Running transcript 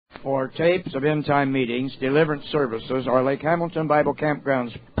or tapes of end-time meetings, deliverance services, or Lake Hamilton Bible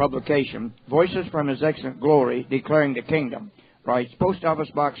Campground's publication, Voices from His Excellent Glory, Declaring the Kingdom. Writes Post Office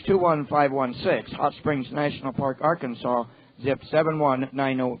Box 21516, Hot Springs National Park, Arkansas, zip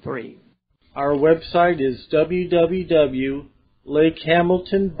 71903. Our website is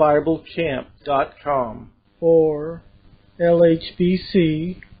www.lakehamiltonbiblecamp.com or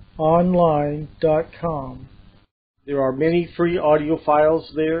lhbconline.com. There are many free audio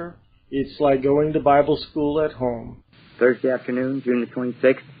files there. It's like going to Bible school at home. Thursday afternoon, June the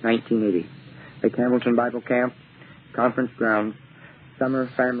 26th, 1980. Lake Hamilton Bible Camp, Conference Grounds, Summer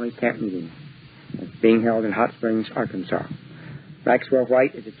Family Camp Meeting. It's being held in Hot Springs, Arkansas. Maxwell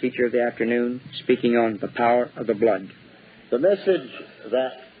Whyte is the teacher of the afternoon, speaking on the power of the blood. The message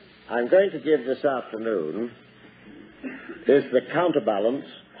that I'm going to give this afternoon is the counterbalance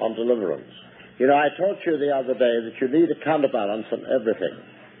on deliverance. You know, I taught you the other day that you need a counterbalance on everything.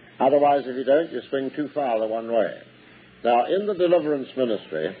 Otherwise, if you don't, you swing too far the one way. Now, in the deliverance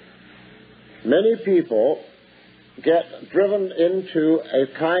ministry, many people get driven into a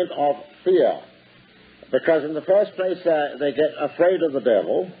kind of fear. Because in the first place, they get afraid of the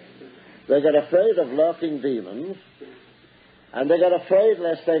devil, they get afraid of lurking demons, and they get afraid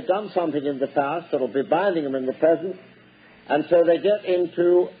lest they've done something in the past that will be binding them in the present, and so they get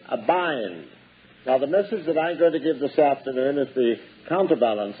into a bind. Now, the message that I'm going to give this afternoon is the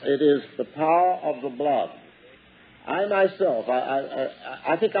counterbalance. It is the power of the blood. I myself,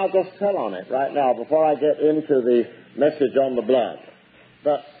 I think I'll just tell on it right now before I get into the message on the blood.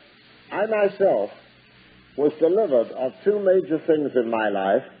 But I myself was delivered of two major things in my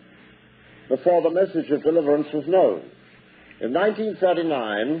life before the message of deliverance was known. In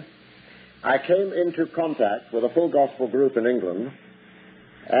 1939, I came into contact with a full gospel group in England,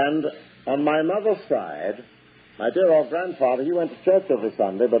 and on my mother's side, my dear old grandfather, he went to church every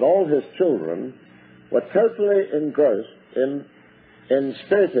Sunday, but all his children were totally engrossed in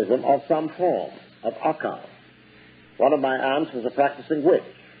spiritism of some form, of occult. One of my aunts was a practicing witch.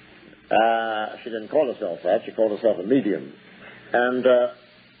 She didn't call herself that, she called herself a medium. And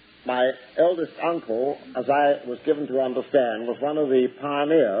my eldest uncle, as I was given to understand, was one of the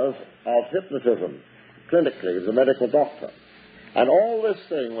pioneers of hypnotism, clinically, he was a medical doctor. And all this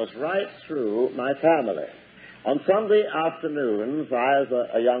thing was right through my family. On Sunday afternoons, I, as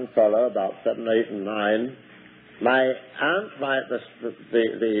a young fellow, about 7, 8, and 9, my aunt,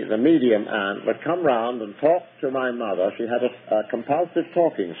 the medium aunt, would come round and talk to my mother. She had a compulsive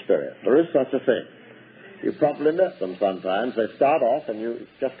talking spirit. There is such a thing. You've probably met them sometimes. They start off and you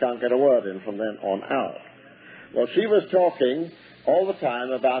just can't get a word in from then on out. Well, she was talking all the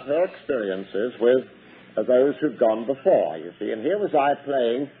time about her experiences with those who'd gone before, you see. And here was I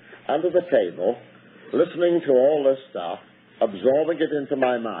playing under the table, listening to all this stuff, absorbing it into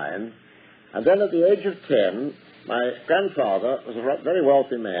my mind. And then at the age of 10, my grandfather was a very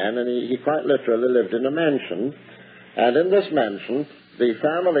wealthy man, and he quite literally lived in a mansion. And in this mansion, the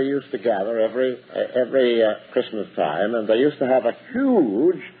family used to gather every Christmas time, and they used to have a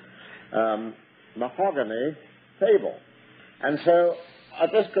huge mahogany table. And so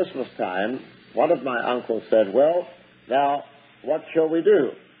at this Christmas time, one of my uncles said, well, now, what shall we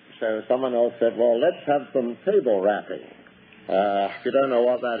do? So someone else said, well, let's have some table wrapping. If you don't know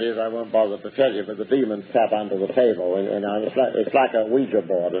what that is, I won't bother to tell you, but the demons tap under the table, and it's like a Ouija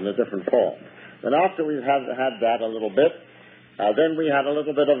board in a different form. And after we've had that a little bit, then we had a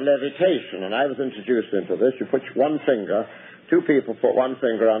little bit of levitation, and I was introduced into this. You put one finger, two people put one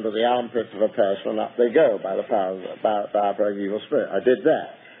finger under the armpits of a person, and up they go by the power of an evil spirit. I did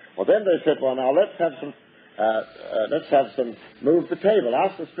that. Well, then they said, well, now let's have some move the table.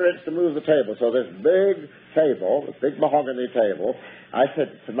 Ask the spirits to move the table. So this big table, this big mahogany table, I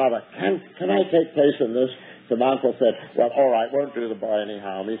said to Mother, can I take place in this? So my uncle said, well, all right, won't do the boy any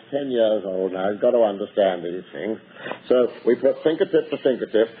harm. He's 10 years old now. He's got to understand these things. So we put fingertip to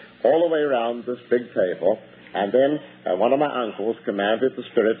fingertip all the way around this big table, and then one of my uncles commanded the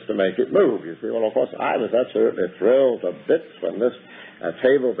spirits to make it move. You see, well, of course, I was absolutely thrilled to bits when this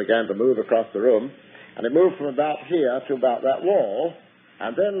table began to move across the room. And it moved from about here to about that wall.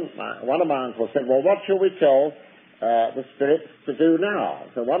 And then one of my uncles said, well, what shall we tell the spirits to do now?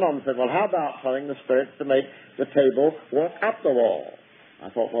 So one of them said, well, how about telling the spirits to make the table walk up the wall? I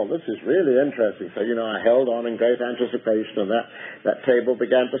thought, well, this is really interesting. So, I held on in great anticipation, and that table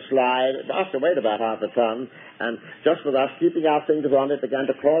began to slide. It must have weighed about half a ton. And just with us keeping our fingers on it, began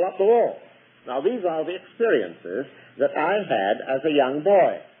to crawl up the wall. Now, these are the experiences that I had as a young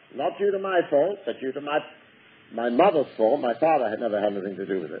boy. Not due to my fault, but due to my mother's fault. My father had never had anything to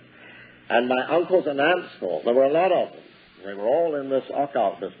do with it. And my uncles and aunts' fault. There were a lot of them. They were all in this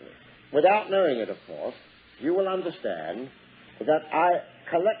occult business. Without knowing it, of course, you will understand that I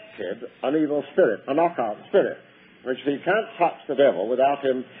collected an evil spirit, an occult spirit, which you can't touch the devil without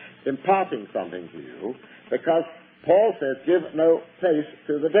him imparting something to you, because Paul says, give no place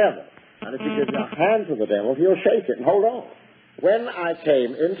to the devil. And if you give your hand to the devil, he'll shake it and hold on. When I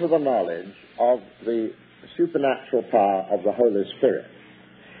came into the knowledge of the supernatural power of the Holy Spirit,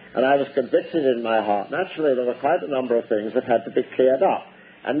 and I was convicted in my heart, naturally there were quite a number of things that had to be cleared up.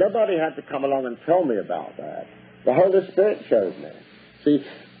 And nobody had to come along and tell me about that. The Holy Spirit showed me. See,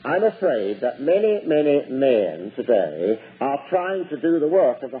 I'm afraid that many, many men today are trying to do the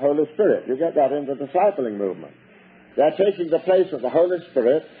work of the Holy Spirit. You get that in the discipling movement. They're taking the place of the Holy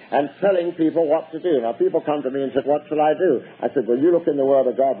Spirit and telling people what to do. Now, people come to me and say, what shall I do? I said, well, you look in the Word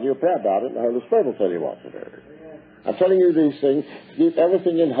of God and you pray about it, and the Holy Spirit will tell you what to do. I'm telling you these things to keep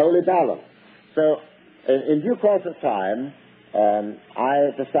everything in holy balance. So, in due course of time,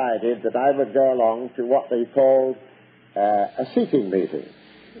 I decided that I would go along to what they called a seeking meeting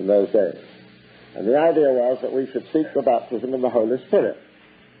in those days. And the idea was that we should seek the baptism in the Holy Spirit.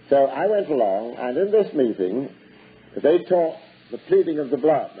 So I went along, and in this meeting, they taught the pleading of the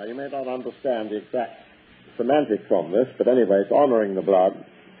blood. Now, you may not understand the exact semantics on this, but anyway, it's honoring the blood,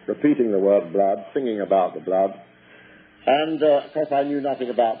 repeating the word blood, singing about the blood. And, of course, I knew nothing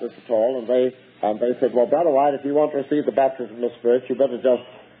about this at all, and they said, well, Brother Whyte, if you want to receive the baptism of the Spirit, you better just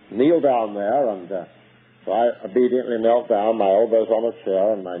kneel down there. And so I obediently knelt down, my elbows on a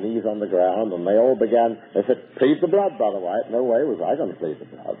chair and my knees on the ground, and they all began, they said, plead the blood, Brother Whyte. No way was I going to plead the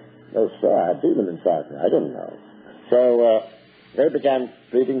blood. No, sir, I had demon inside me. I didn't know. So they began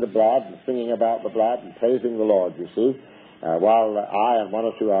pleading the blood and singing about the blood and praising the Lord, you see, while I and one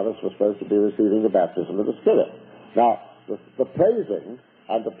or two others were supposed to be receiving the baptism of the Spirit. Now, the praising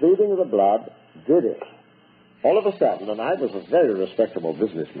and the pleading of the blood did it. All of a sudden, and I was a very respectable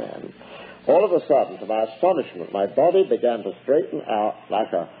businessman, all of a sudden, to my astonishment, my body began to straighten out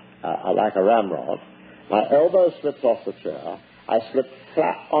like a ramrod. My elbows slipped off the chair. I slipped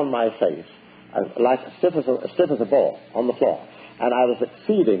flat on my face, like stiff as a ball on the floor, and I was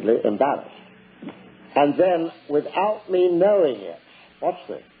exceedingly embarrassed. And then, without me knowing it, watch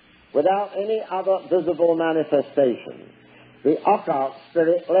this, without any other visible manifestation, the occult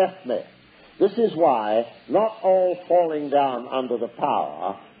spirit left me. This is why not all falling down under the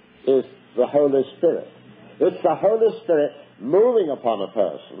power is the Holy Spirit. It's the Holy Spirit moving upon a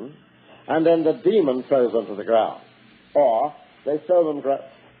person, and then the demon throws them to the ground. Or they throw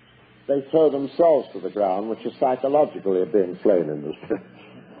themselves to the ground, which is psychologically being slain in the spirit.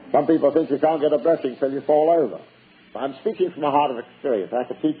 Some people think you can't get a blessing till you fall over. I'm speaking from a heart of experience. I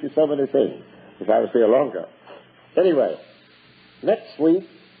could teach you so many things if I was here longer. Anyway, next week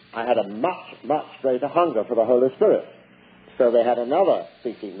I had a much, much greater hunger for the Holy Spirit. So they had another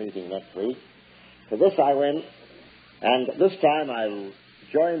seeking meeting next week. To this I went, and this time I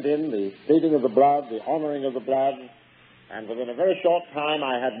joined in the pleading of the blood, the honoring of the blood, and within a very short time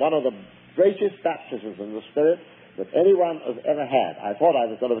I had one of the greatest baptisms in the Spirit that anyone has ever had. I thought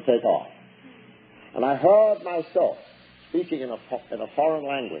I was going to take off. And I heard myself speaking in a foreign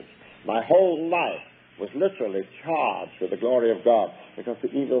language. My whole life was literally charged with the glory of God because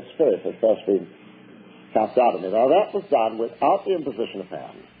the evil spirit had first been cast out of me. Now, that was done without the imposition of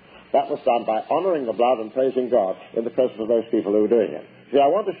hands. That was done by honoring the blood and praising God in the presence of those people who were doing it. See, I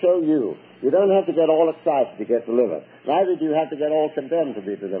want to show you, you don't have to get all excited to get delivered. Neither do you have to get all condemned to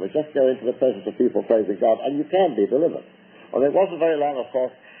be delivered. Just go into the presence of people praising God, and you can be delivered. Well, it wasn't very long, of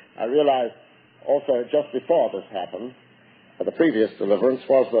course. I realized also just before this happened, the previous deliverance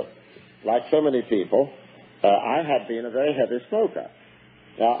was that, like so many people, I had been a very heavy smoker.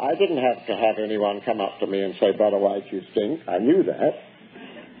 Now, I didn't have to have anyone come up to me and say, Brother Whyte, you stink. I knew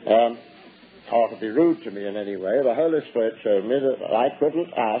that. Or to be rude to me in any way. The Holy Spirit showed me that I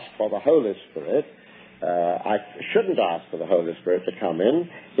couldn't ask for the Holy Spirit. I shouldn't ask for the Holy Spirit to come in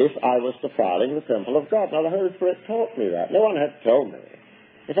if I was defiling the temple of God. Now, the Holy Spirit taught me that. No one had told me.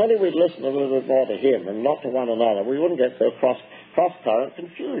 If only we'd listened a little bit more to Him and not to one another, we wouldn't get so cross-current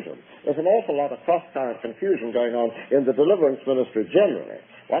confusion. There's an awful lot of cross-current confusion going on in the deliverance ministry generally.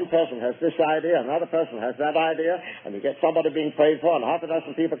 One person has this idea, another person has that idea, and you get somebody being prayed for, and half a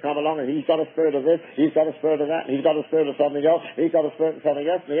dozen people come along, and he's got a spirit of this, he's got a spirit of that, and he's got a spirit of something else, he's got a spirit of something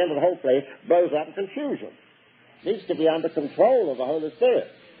else, and the end of the whole place blows up in confusion. It needs to be under control of the Holy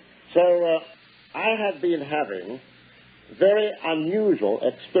Spirit. So I had been having very unusual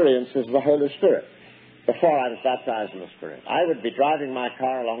experiences of the Holy Spirit before I was baptized in the Spirit. I would be driving my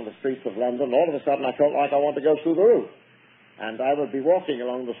car along the streets of London, and all of a sudden I felt like I wanted to go through the roof. And I would be walking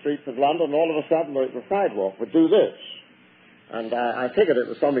along the streets of London, and all of a sudden the sidewalk would do this. And I figured it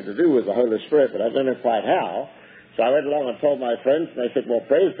was something to do with the Holy Spirit, but I don't know quite how. So I went along and told my friends, and they said, well,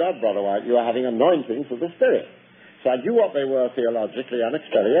 praise God, Brother Whyte, you are having anointings of the Spirit. So I knew what they were theologically and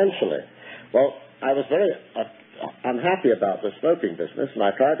experientially. Well, I was very unhappy about the smoking business, and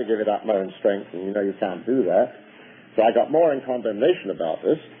I tried to give it up my own strength, and you know you can't do that. So I got more in condemnation about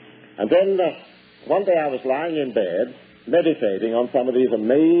this. And then one day I was lying in bed, meditating on some of these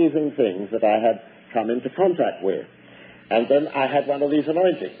amazing things that I had come into contact with. And then I had one of these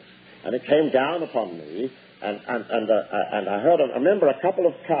anointings, and it came down upon me, and I remember a couple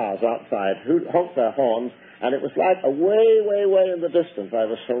of cars outside who honked their horns, and it was like way, way, way in the distance. I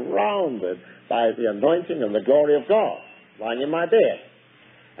was surrounded by the anointing and the glory of God, lying in my bed.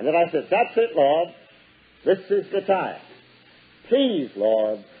 And then I said, that's it, Lord. This is the time. Please,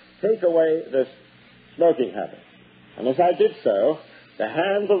 Lord, take away this smoking habit. And as I did so, the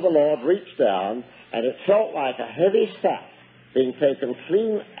hand of the Lord reached down, and it felt like a heavy sack being taken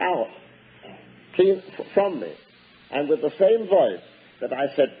clean from me. And with the same voice that I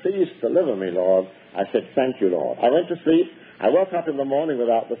said, please deliver me, Lord, I said, thank you, Lord. I went to sleep. I woke up in the morning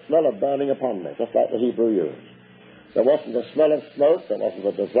without the smell of burning upon me, just like the Hebrew used. There wasn't a smell of smoke. There wasn't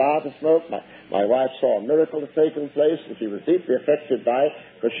a desire to smoke. My wife saw a miracle had taken place, and she was deeply affected by it,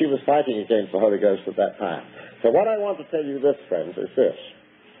 because she was fighting against the Holy Ghost at that time. So what I want to tell you this, friends, is this,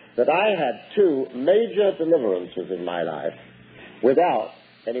 that I had two major deliverances in my life without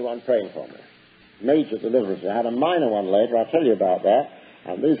anyone praying for me. Major deliverances. I had a minor one later. I'll tell you about that.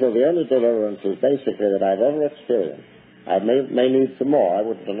 And these are the only deliverances, basically, that I've ever experienced. I may need some more. I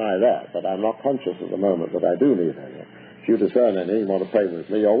wouldn't deny that. But I'm not conscious at the moment that I do need any. If you discern any, you want to pray with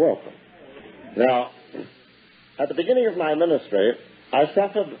me, you're welcome. Now, at the beginning of my ministry, I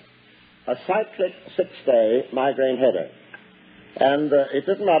suffered a cyclic 6-day migraine headache. And it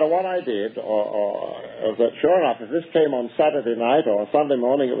didn't matter what I did, or that sure enough, if this came on Saturday night or Sunday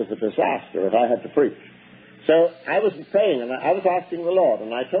morning, it was a disaster if I had to preach. So I was praying, and I was asking the Lord,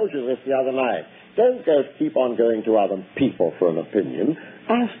 and I told you this the other night. Don't keep on going to other people for an opinion.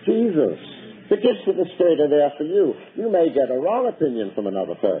 Ask Jesus. The gifts of the Spirit are there for you. You may get a wrong opinion from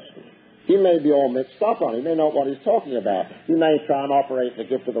another person. He may be all mixed up on. He may know what he's talking about. He may try and operate the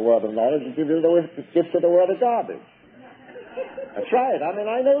gift of the word of knowledge and give you the gift of the word of garbage. That's right. I mean,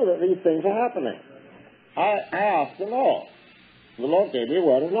 I know that these things are happening. I asked the Lord. The Lord gave me a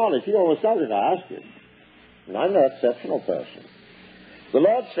word of knowledge. He always does it. I asked him. And I'm no exceptional person. The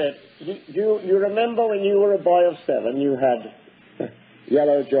Lord said, you remember when you were a boy of 7, you had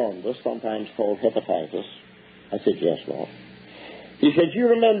yellow jaundice, sometimes called hepatitis? I said, yes, Lord. He said, you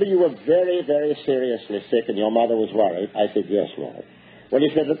remember you were very, very seriously sick and your mother was worried? I said, yes, Lord. Well, he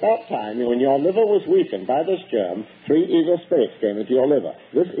said, at that time, when your liver was weakened by this germ, 3 evil spirits came into your liver.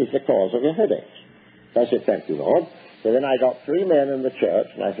 This is the cause of your headaches. So I said, thank you, Lord. So then I got 3 men in the church,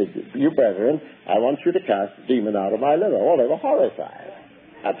 and I said, you brethren, I want you to cast the demon out of my liver. Oh, they were horrified.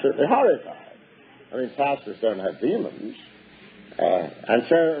 Absolutely horrified. I mean, pastors don't have demons. And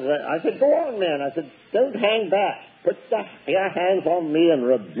so I said, go on, man. I said, don't hang back. Put your hands on me and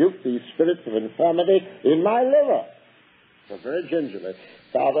rebuke these spirits of infirmity in my liver. So very gingerly,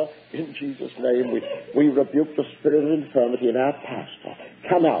 Father, in Jesus' name, we rebuke the spirit of infirmity in our pastor.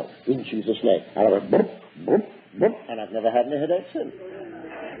 Come out in Jesus' name. And I went, boop, boop, boop, and I've never had any headache since.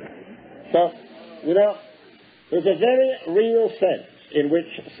 So, there's a very real sense in which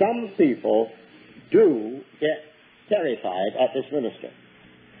some people do get terrified at this ministry.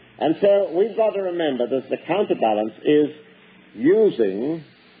 And so we've got to remember that the counterbalance is using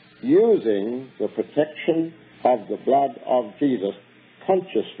the protection of the blood of Jesus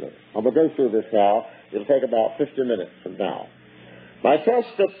consciously. And we'll go through this now. It'll take about 50 minutes from now. My first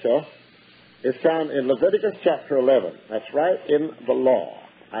scripture is found in Leviticus chapter 11. That's right in the law.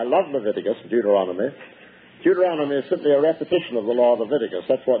 I love Leviticus and Deuteronomy. Deuteronomy is simply a repetition of the law of Leviticus.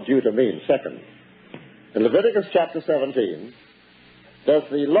 That's what Judah means, second. In Leviticus chapter 17, there's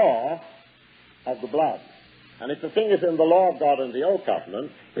the law of the blood. And if the thing is in the law of God in the Old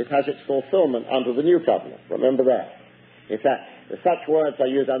Covenant, it has its fulfillment under the New Covenant. Remember that. In fact, such words are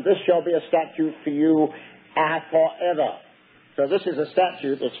used, and this shall be a statute for you forever. So this is a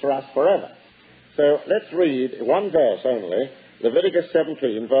statute that's for us forever. So let's read one verse only, Leviticus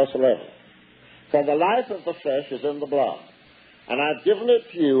 17, verse 11. For the life of the flesh is in the blood, and I've given it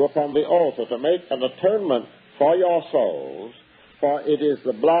to you upon the altar to make an atonement for your souls, for it is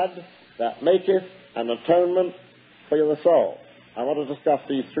the blood that maketh an atonement for your soul. I want to discuss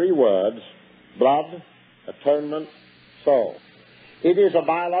these 3 words, blood, atonement, soul. It is a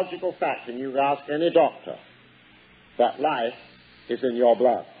biological fact, and you ask any doctor, that life is in your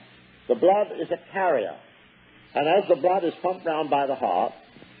blood. The blood is a carrier And as the blood is pumped round by the heart,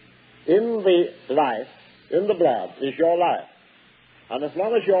 in the life, in the blood, is your life. And as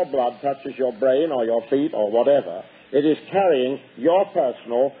long as your blood touches your brain or your feet or whatever, it is carrying your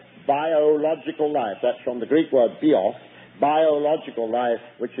personal biological life. That's from the Greek word bios, biological life,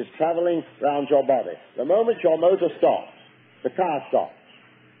 which is traveling around your body. The moment your motor stops, the car stops.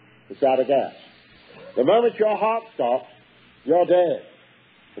 It's out of gas. The moment your heart stops, you're dead.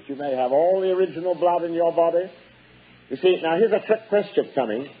 But you may have all the original blood in your body. You see, now here's a trick question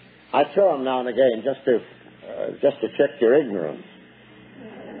coming. I throw them now and again just to check your ignorance.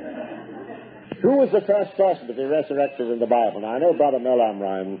 Who was the first person to be resurrected in the Bible? Now, I know Brother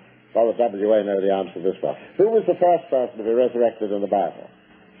Melamry and Brother W.A. know the answer to this one. Who was the first person to be resurrected in the Bible?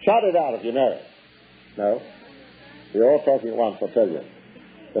 Shout it out if you know it. No? You're all talking at once, I'll tell you.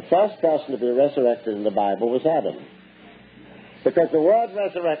 The first person to be resurrected in the Bible was Adam. Because the word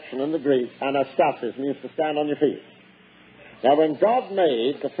resurrection in the Greek, anastasis, means to stand on your feet. Now, when God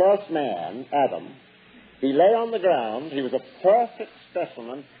made the first man, Adam, he lay on the ground. He was a perfect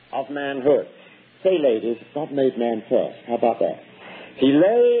specimen of manhood. Say, ladies, God made man first. How about that? He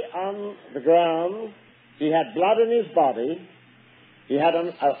lay on the ground. He had blood in his body. He had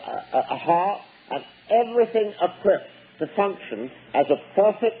a heart and everything equipped to function as a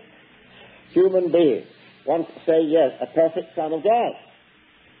perfect human being. One could say, yes, a perfect son of God.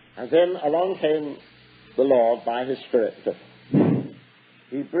 And then along came the Lord by his Spirit.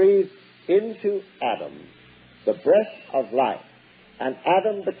 He breathed into Adam the breath of life, and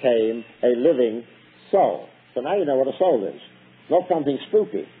Adam became a living soul. So now you know what a soul is. Not something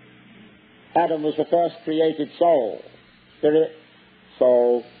spooky. Adam was the first created soul, spirit,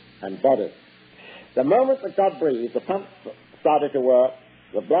 soul, and body. The moment that God breathed, the pump started to work,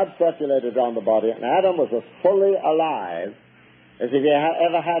 the blood circulated around the body, and Adam was as fully alive as if he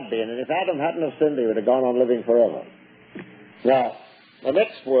ever had been. And if Adam hadn't have sinned, he would have gone on living forever. Now, the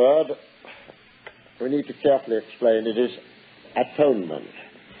next word we need to carefully explain. It is atonement.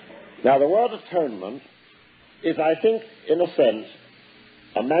 Now, the word atonement is, I think, in a sense,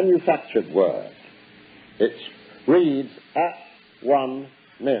 a manufactured word. It reads at one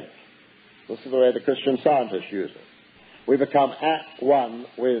mint. This is the way the Christian scientists use it. We become at one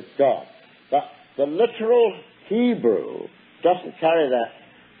with God. But the literal Hebrew doesn't carry that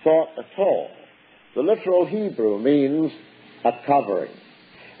thought at all. The literal Hebrew means a covering.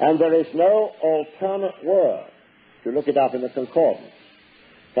 And there is no alternate word. If you look it up in the concordance.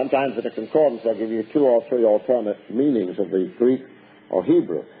 Sometimes in the concordance they'll give you 2 or 3 alternate meanings of the Greek or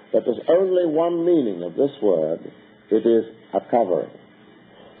Hebrew. But there's only one meaning of this word. It is a covering.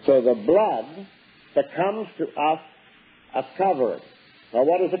 So the blood becomes to us a covering. Now,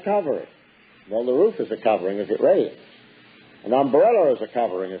 what is a covering? Well, the roof is a covering if it rains. An umbrella is a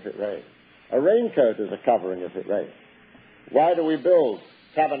covering if it rains. A raincoat is a covering if it rains. Why do we build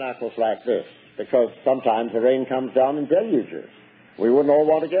tabernacles like this? Because sometimes the rain comes down in deluges. We wouldn't all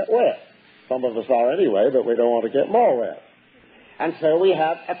want to get wet. Some of us are anyway, but we don't want to get more wet. And so we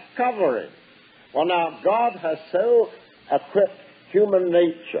have a covering. Well, now, God has so equipped human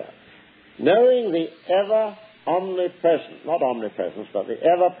nature, knowing the ever-omnipresent, not omnipresence, but the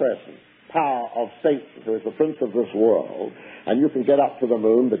ever-present power of Satan, who is the prince of this world, and you can get up to the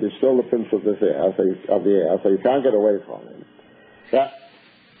moon, but he's still the prince of this air, of the air, so you can't get away from him. That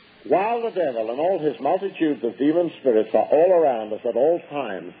while the devil and all his multitudes of demon spirits are all around us at all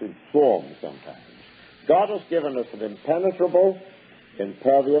times, in swarms sometimes, God has given us an impenetrable,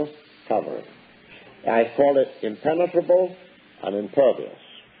 impervious covering. I call it impenetrable and impervious.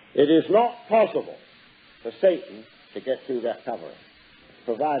 It is not possible for Satan to get through that covering,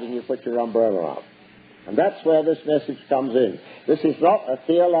 providing you put your umbrella up. And that's where this message comes in. This is not a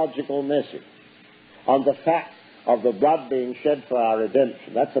theological message on the fact of the blood being shed for our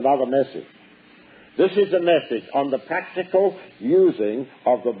redemption. That's another message. This is a message on the practical using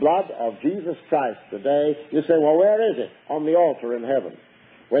of the blood of Jesus Christ today. You say, well, where is it? On the altar in heaven.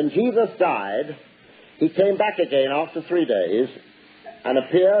 When Jesus died, he came back again after 3 days and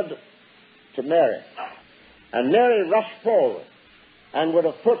appeared to Mary. And Mary rushed forward and would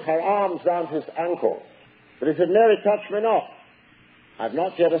have put her arms round his ankle. But he said, Mary, touch me not. I've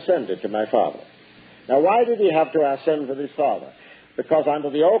not yet ascended to my Father. Now, why did he have to ascend to his Father? Because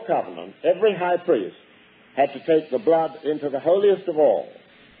under the Old Covenant, every high priest had to take the blood into the holiest of all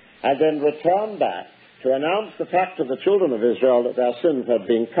and then return back to announce the fact to the children of Israel that their sins had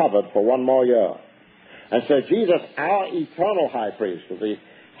been covered for 1 more year. And so Jesus, our eternal high priest,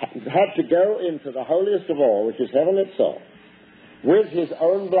 had to go into the holiest of all, which is heaven itself, with his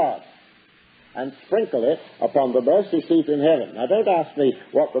own blood, and sprinkle it upon the mercy seat in heaven. Now, don't ask me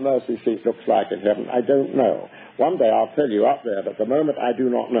what the mercy seat looks like in heaven. I don't know. One day I'll tell you up there, but at the moment I do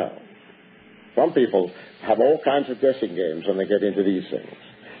not know. Some people have all kinds of guessing games when they get into these things.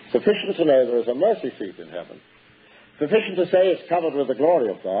 Sufficient to know there is a mercy seat in heaven. Sufficient to say it's covered with the glory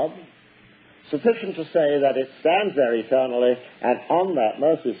of God. Sufficient to say that it stands there eternally, and on that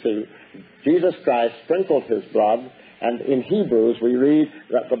mercy seat, Jesus Christ sprinkled his blood, and in Hebrews we read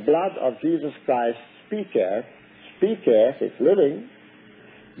that the blood of Jesus Christ speaketh, it's living,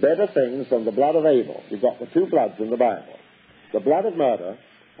 better things than the blood of Abel. You've got the two bloods in the Bible, the blood of murder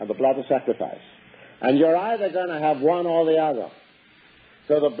and the blood of sacrifice. And you're either going to have one or the other.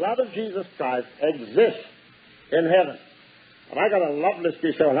 So the blood of Jesus Christ exists in heaven. And I got a love list.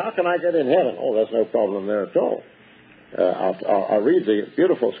 You say, well, how can I get in heaven? Oh, there's no problem there at all. I'll read the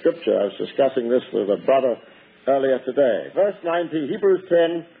beautiful scripture. I was discussing this with a brother earlier today. Verse 19, Hebrews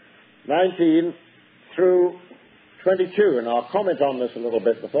 10, 19 through 22. And I'll comment on this a little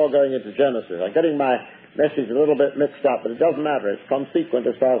bit before going into Genesis. I'm getting my message a little bit mixed up, but it doesn't matter. It's consequent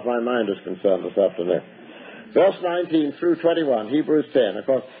as far as my mind is concerned this afternoon. Verse 19 through 21, Hebrews 10. Of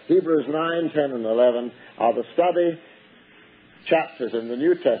course, Hebrews 9, 10, and 11 are the study chapters in the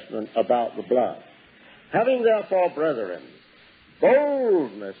New Testament about the blood. Having therefore, brethren,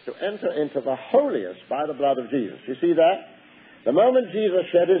 boldness to enter into the holiest by the blood of Jesus. You see that? The moment Jesus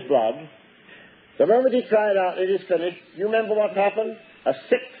shed his blood, the moment he cried out, it is finished, you remember what happened? A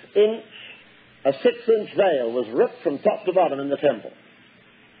six-inch veil was ripped from top to bottom in the temple.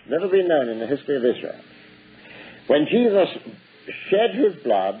 Never been known in the history of Israel. When Jesus shed his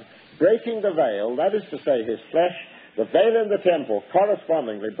blood, breaking the veil, that is to say his flesh, the veil in the temple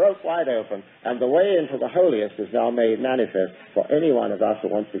correspondingly broke wide open, and the way into the holiest is now made manifest for any one of us who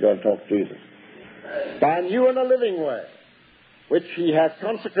wants to go and talk to Jesus. By a new and a living way, which he has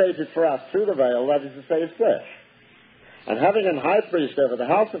consecrated for us through the veil, that is to say his flesh. And having an high priest over the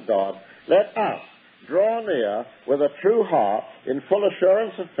house of God, let us draw near with a true heart in full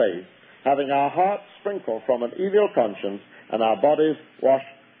assurance of faith, having our hearts sprinkled from an evil conscience and our bodies washed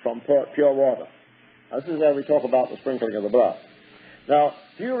from pure water. This is where we talk about the sprinkling of the blood. Now,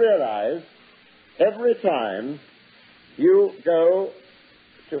 do you realize every time you go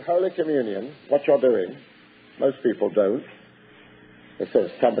to Holy Communion, what you're doing, most people don't, it's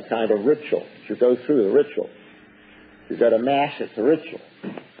some kind of ritual. You go through the ritual. You go to Mass, it's a ritual.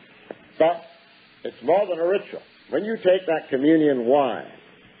 But it's more than a ritual. When you take that communion wine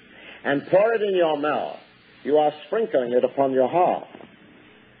and pour it in your mouth, you are sprinkling it upon your heart.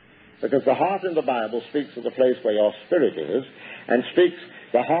 Because the heart in the Bible speaks of the place where your spirit is, and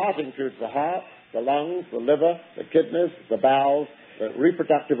the heart includes the heart, the lungs, the liver, the kidneys, the bowels, the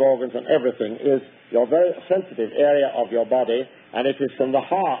reproductive organs, and everything is your very sensitive area of your body, and it is from the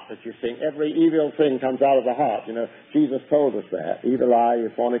heart that you think every evil thing comes out of the heart. You know, Jesus told us that. Evil eye,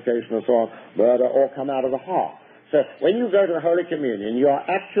 fornication, and so on, murder, all come out of the heart. So when you go to the Holy Communion, you are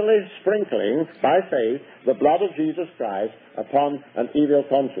actually sprinkling, by faith, the blood of Jesus Christ upon an evil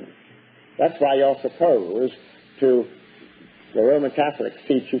conscience. That's why you're supposed to, the Roman Catholics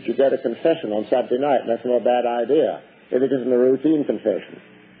teach you to go to confession on Saturday night, and that's not a bad idea, if it isn't a routine confession.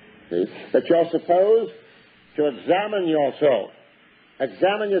 See? But you're supposed to examine yourself.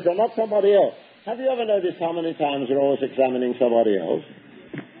 Examine yourself, not somebody else. Have you ever noticed how many times you're always examining somebody else?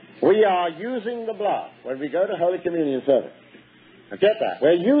 We are using the blood when we go to Holy Communion service. Now get that.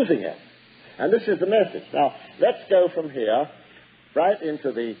 We're using it. And this is the message. Now, let's go from here right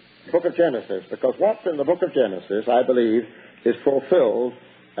into the book of Genesis, because what's in the book of Genesis, I believe, is fulfilled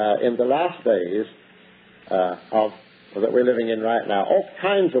in the last days that we're living in right now. All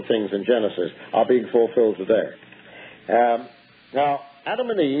kinds of things in Genesis are being fulfilled today. Now, Adam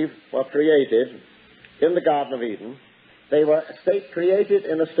and Eve were created in the Garden of Eden. They were created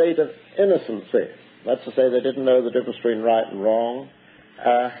in a state of innocency. That's to say, they didn't know the difference between right and wrong.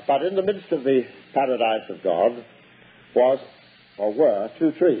 But in the midst of the paradise of God were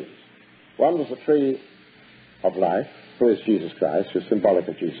two trees. One was the tree of life, who is Jesus Christ, who is symbolic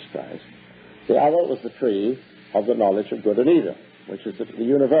of Jesus Christ. The other was the tree of the knowledge of good and evil, which is the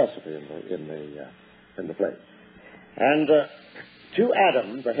university in the place. And to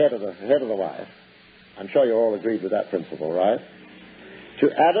Adam, the head of the wife, I'm sure you all agreed with that principle, right?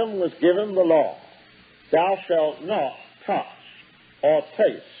 To Adam was given the law, thou shalt not touch or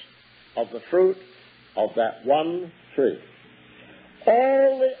taste of the fruit of that one tree.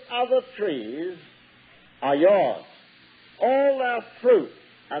 All the other trees are yours. All their fruit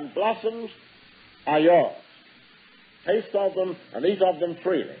and blossoms are yours. Taste of them and eat of them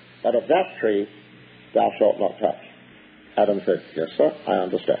freely. But of that tree thou shalt not touch. Adam said, yes, sir, I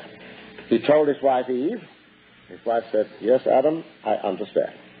understand. He told his wife Eve. His wife said, yes, Adam, I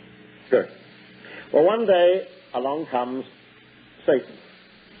understand. Good. Well, one day along comes Satan.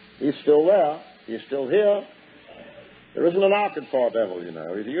 He's still there. He's still here. There isn't an Arkansas devil, you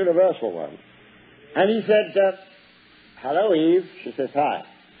know. He's a universal one. And he said, hello, Eve. She says, hi.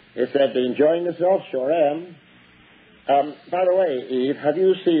 He said, enjoying yourself? Sure am. By the way, Eve, have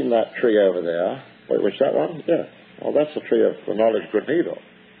you seen that tree over there? Wait, which that one? Yeah. Oh, that's the tree of the knowledge of good and evil.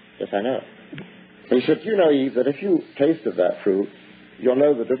 Yes, I know. He said, you know, Eve, that if you tasted that fruit, you'll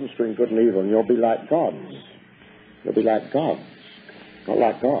know the difference between good and evil, and you'll be like gods. You'll be like gods. Not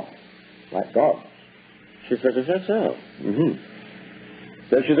like God. Like gods. She said, is that so? Mm-hmm.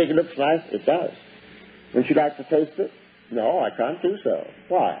 Don't you think it looks nice? It does. Wouldn't you like to taste it? No, I can't do so.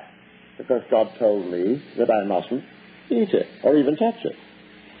 Why? Because God told me that I mustn't eat it or even touch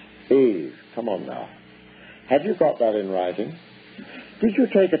it. Eve, come on now. Have you got that in writing? Did you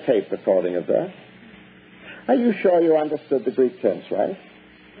take a tape recording of that? Are you sure you understood the Greek tense, right?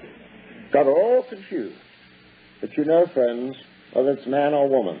 Got all confused. But you know, friends, whether it's man or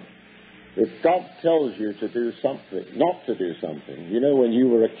woman, if God tells you to do something, not to do something, you know when you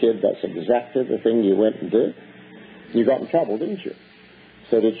were a kid, that's exactly the thing you went and did. You got in trouble, didn't you?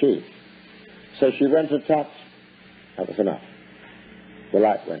 So did she. So she went and touched. That was enough. The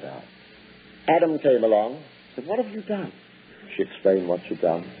light went out. Adam came along, said, what have you done? She explained what she'd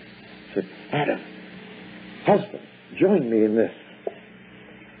done. She said, Adam, husband, join me in this.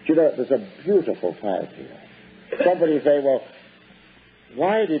 Do you know, there's a beautiful type here. Somebody say, well,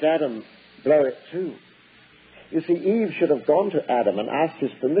 why did Adam blow it too? You see, Eve should have gone to Adam and asked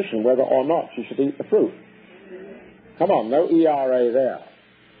his permission whether or not she should eat the fruit. Come on, no ERA there.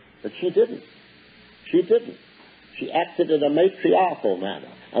 But she didn't. She didn't. She acted in a matriarchal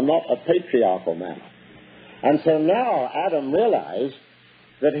manner and not a patriarchal manner. And so now Adam realized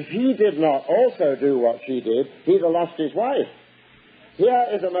that if he did not also do what she did, he'd have lost his wife. Here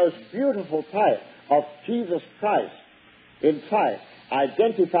is a most beautiful type of Jesus Christ in type,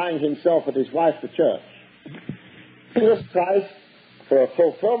 identifying himself with his wife, the church. Jesus Christ, for a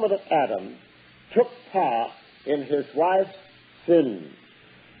fulfillment of Adam, took part in his wife's sin,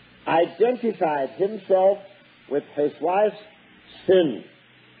 identified himself with his wife's sin.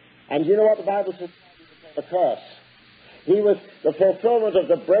 And you know what the Bible says? The curse. He was the fulfillment of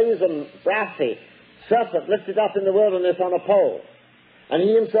the brazen, brassy serpent lifted up in the wilderness on a pole. And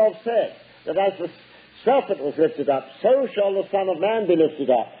he himself said that as the serpent was lifted up, so shall the Son of Man be lifted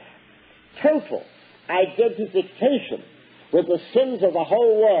up. Total identification with the sins of the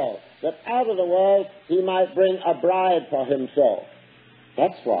whole world, that out of the world he might bring a bride for himself.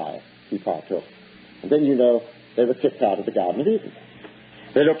 That's why he partook. And then, you know, they were kicked out of the Garden of Eden.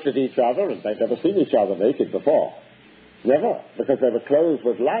 They looked at each other, and they'd never seen each other naked before. Never, because they were clothed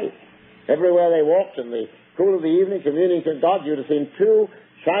with light. Everywhere they walked in the cool of the evening, communing with God, you'd have seen two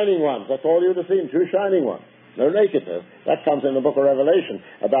shining ones. That's all you'd have seen, two shining ones. No nakedness. That comes in the book of Revelation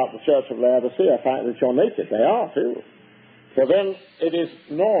about the church of Laodicea. Find that you're naked. They are, too. So then, it is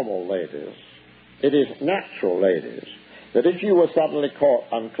normal, ladies. It is natural, ladies, that if you were suddenly caught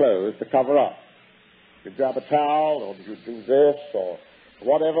unclothed, to cover up. You'd grab a towel, or you'd do this, or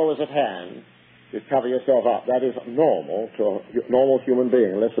whatever was at hand, you'd cover yourself up. That is normal to a normal human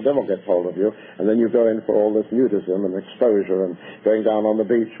being, unless the devil gets hold of you, and then you go in for all this nudism and exposure and going down on the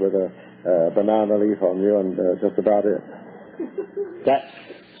beach with a banana leaf on you and just about it. That's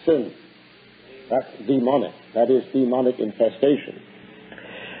sin. That's demonic. That is demonic infestation.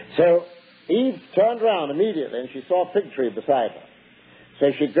 So Eve turned around immediately and she saw a fig tree beside her.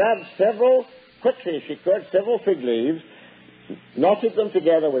 So she grabbed quickly as she could, several fig leaves, knotted them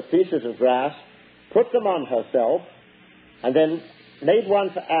together with pieces of grass, put them on herself, and then made one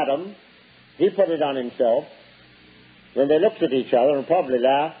for Adam. He put it on himself. Then they looked at each other and probably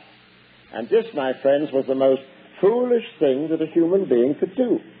laughed. And this, my friends, was the most foolish thing that a human being could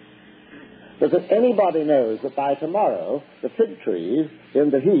do. Because anybody knows that by tomorrow, the fig trees in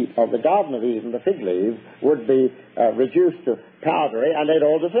the heat of the Garden of Eden, the fig leaves, would be reduced to powdery and they'd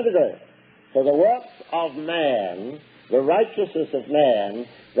all disintegrate. So the works of man, the righteousness of man,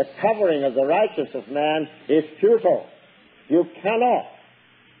 the covering of the righteousness of man is futile. You cannot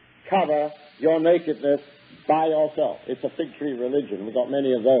cover your nakedness by yourself. It's a fig tree religion. We've got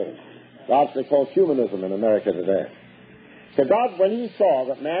many of those. Largely called humanism in America today. So God, when he saw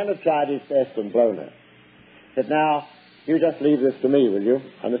that man had tried his best and blown it, said, now, you just leave this to me, will you?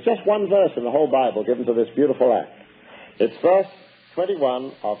 And there's just one verse in the whole Bible given to this beautiful act. It's verse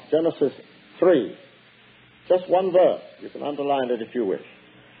 21 of Genesis 3. Just one verse. You can underline it if you wish.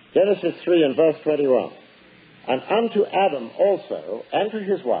 Genesis 3 and verse 21. And unto Adam also, and to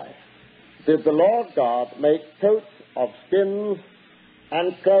his wife, did the Lord God make coats of skins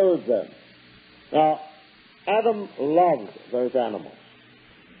and clothe them. Now, Adam loved those animals.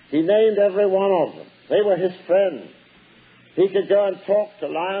 He named every one of them. They were his friends. He could go and talk to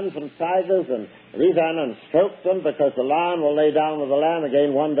lions and tigers and these animals, stroke them, because the lion will lay down with the lamb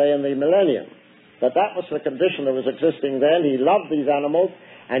again one day in the millennium. But that was the condition that was existing then. He loved these animals,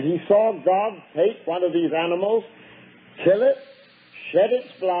 and he saw God take one of these animals, kill it, shed its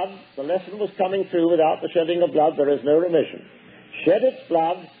blood. The lesson was coming through. Without the shedding of blood, there is no remission. Shed its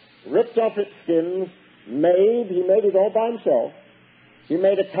blood, ripped off its skins, he made it all by himself. He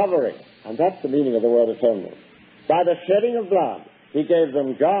made a covering, and that's the meaning of the word atonement. By the shedding of blood, he gave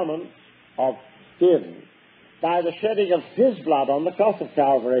them garments of skin. By the shedding of his blood on the cross of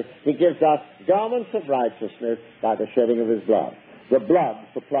Calvary, he gives us garments of righteousness by the shedding of his blood. The blood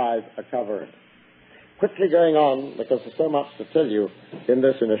supplies a covering. Quickly going on, because there's so much to tell you in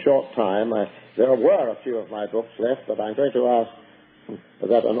this in a short time. There were a few of my books left, but I'm going to ask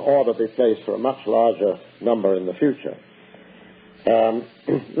that an order be placed for a much larger number in the future.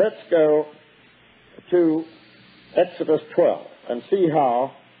 Let's go to Exodus 12 and see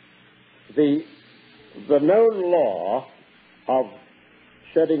how the known law of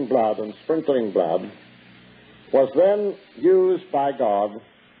shedding blood and sprinkling blood was then used by God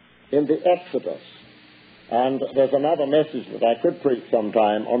in the Exodus. And there's another message that I could preach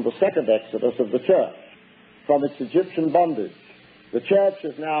sometime on the second Exodus of the church from its Egyptian bondage. The church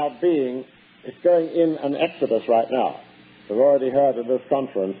is now it's going in an Exodus right now. We've already heard in this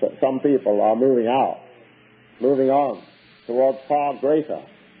conference that some people are moving on towards far greater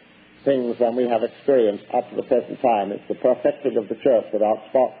things than we have experienced up to the present time. It's the perfecting of the church without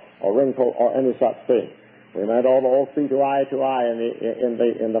spot or wrinkle or any such thing. We might all see to eye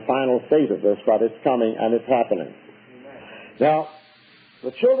in the final state of this, but it's coming and it's happening. Now,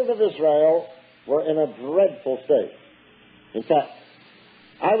 the children of Israel were in a dreadful state. In fact,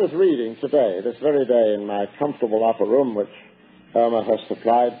 I was reading today, this very day, in my comfortable upper room, which Irma has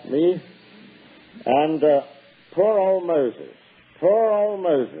supplied me, and poor old Moses.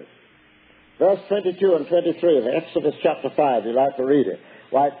 Verse 22 and 23 of Exodus chapter 5, you like to read it.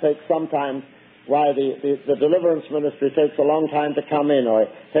 Why the deliverance ministry takes a long time to come in, or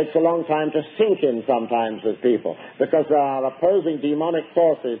it takes a long time to sink in sometimes with people, because there are opposing demonic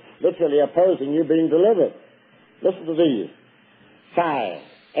forces literally opposing you being delivered. Listen to these.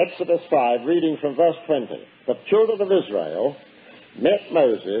 Exodus 5, reading from verse 20. The children of Israel met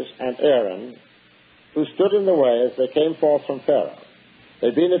Moses and Aaron, who stood in the way as they came forth from Pharaoh.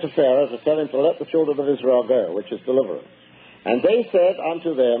 They'd been into Pharaoh to tell him to let the children of Israel go, which is deliverance. And they said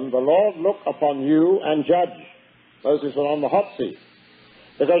unto them, the Lord look upon you and judge. Moses was on the hot seat.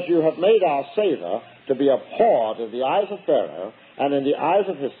 Because you have made our Saviour to be abhorred in the eyes of Pharaoh and in the eyes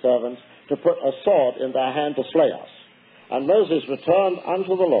of his servants, to put a sword in their hand to slay us. And Moses returned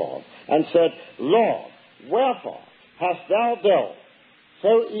unto the Lord and said, Lord, wherefore hast thou dealt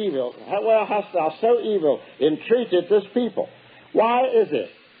so evil, where hast thou so evil entreated this people? Why is it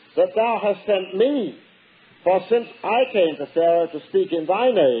that thou hast sent me? For since I came to Pharaoh to speak in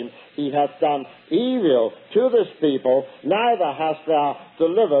thy name, he hath done evil to this people, neither hast thou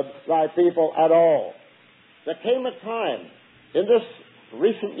delivered thy people at all. There came a time in this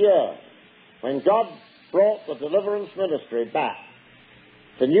recent year when God brought the deliverance ministry back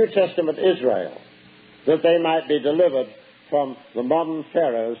to New Testament Israel, that they might be delivered from the modern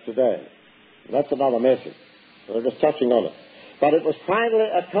pharaohs today. And that's another message. So we're just touching on it. But it was finally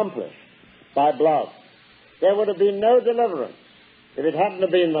accomplished by blood. There would have been no deliverance if it hadn't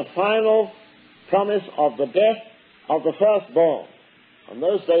have been the final promise of the death of the firstborn. In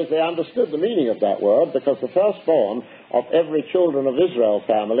those days they understood the meaning of that word, because the firstborn of every children of Israel's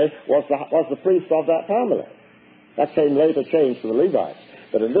family was the priest of that family. That came later changed to the Levites.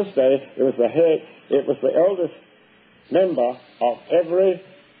 But in this day it was the eldest member of every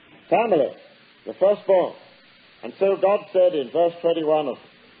family, the firstborn. And so God said in verse 21 of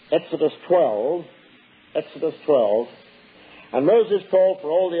Exodus 12, and Moses called for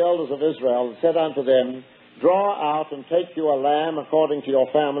all the elders of Israel and said unto them, draw out and take you a lamb according to your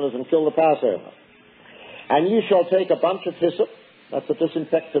families and kill the Passover. And ye shall take a bunch of hyssop, that's a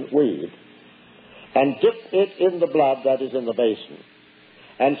disinfectant weed, and dip it in the blood that is in the basin,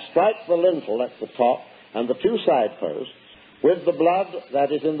 and strike the lintel at the top and the two side posts with the blood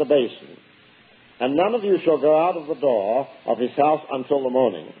that is in the basin. And none of you shall go out of the door of his house until the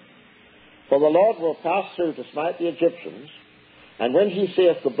morning. For the Lord will pass through to smite the Egyptians, and when he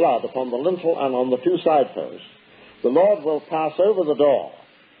seeth the blood upon the lintel and on the two side posts, the Lord will pass over the door,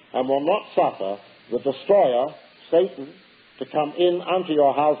 and will not suffer the destroyer, Satan, to come in unto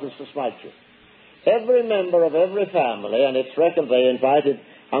your houses to smite you. Every member of every family, and it's reckoned they invited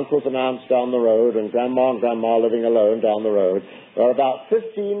uncles and aunts down the road and grandma living alone down the road. There are about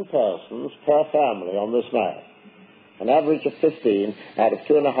 15 persons per family on this night. An average of 15 out of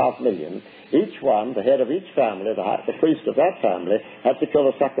 2.5 million. Each one, the head of each family, the priest of that family, had to kill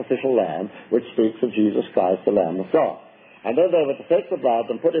a sacrificial lamb, which speaks of Jesus Christ, the Lamb of God. And then they were to take the blood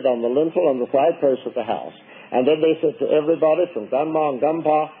and put it on the lintel and the side posts of the house. And then they said to everybody, from grandma and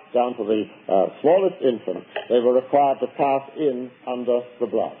grandpa down to the smallest infant, they were required to pass in under the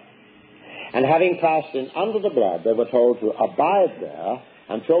blood. And having passed in under the blood, they were told to abide there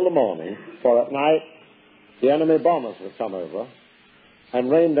until the morning, for at night the enemy bombers would come over and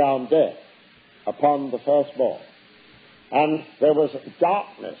rain down death upon the firstborn. And there was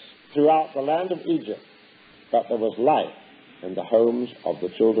darkness throughout the land of Egypt, but there was light in the homes of the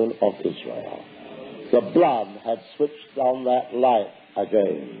children of Israel. The blood had switched on that light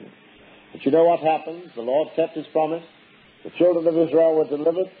again. But you know what happened? The Lord kept his promise. The children of Israel were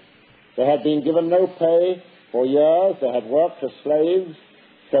delivered. They had been given no pay for years. They had worked as slaves.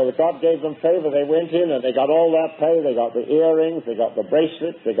 So God gave them favor. They went in and they got all that pay. They got the earrings, they got the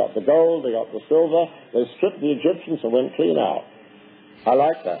bracelets, they got the gold, they got the silver. They stripped the Egyptians and went clean out. I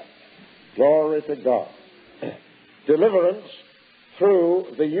like that. Glory to God. Deliverance through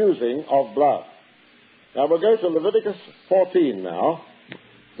the using of blood. Now we'll go to Leviticus 14 now,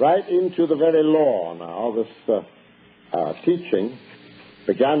 right into the very law now. This teaching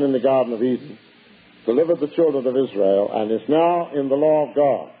began in the Garden of Eden, delivered the children of Israel, and is now in the law of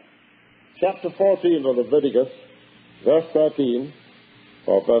God. Chapter 14 of Leviticus, verse 13,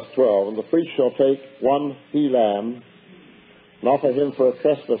 or verse 12, and the priest shall take one he-lamb and offer him for a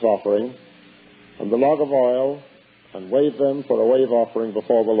trespass offering, and the log of oil, and wave them for a wave offering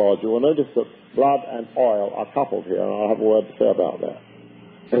before the Lord. You will notice that blood and oil are coupled here, and I'll have a word to say about that.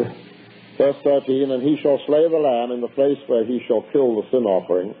 Verse 13, and he shall slay the lamb in the place where he shall kill the sin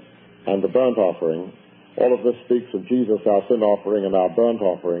offering and the burnt offering. All of this speaks of Jesus, our sin offering and our burnt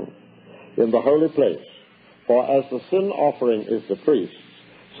offering, in the holy place. For as the sin offering is the priest's,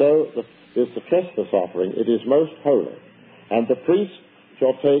 so is the trespass offering. It is most holy. And the priest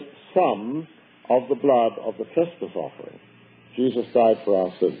shall take some of the blood of the trespass offering. Jesus died for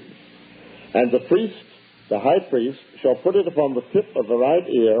our sins. And the priest, the high priest, shall put it upon the tip of the right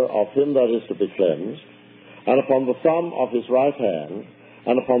ear of him that is to be cleansed, and upon the thumb of his right hand,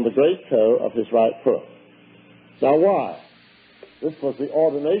 and upon the great toe of his right foot. Now why? This was the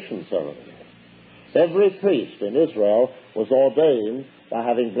ordination ceremony. Every priest in Israel was ordained by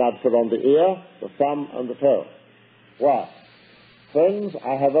having blood put on the ear, the thumb, and the toe. Why? Friends,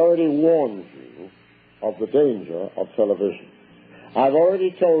 I have already warned you of the danger of television. I've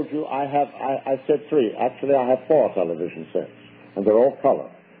already told you I said 3. Actually, I have 4 television sets, and they're all color.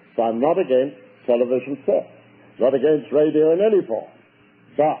 So I'm not against television sets, not against radio in any form.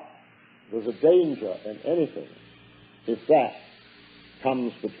 But there's a danger in anything if that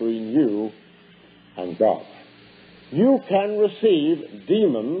comes between you and God. You can receive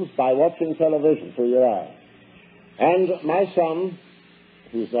demons by watching television through your eyes. And my son,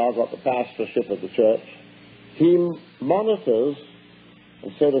 who's now got the pastorship of the church, he monitors,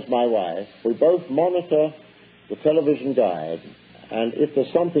 and so does my wife. We both monitor the television guide, and if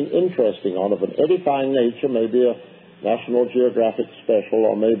there's something interesting on of an edifying nature, maybe a National Geographic special,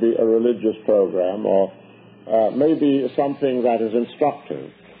 or maybe a religious program, or maybe something that is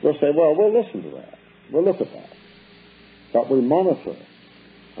instructive, we'll say, well, we'll listen to that. We'll look at that. But we monitor it,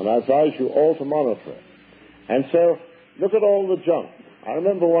 and I advise you all to monitor it. And so, look at all the junk. I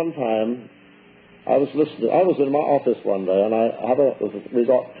remember one time, I was in my office one day, and we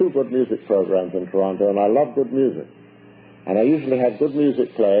got 2 good music programs in Toronto, and I love good music. And I usually had good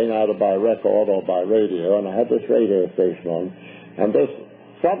music playing, either by record or by radio, and I had this radio station on, and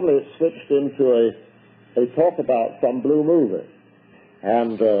suddenly it switched into a talk about some blue movie.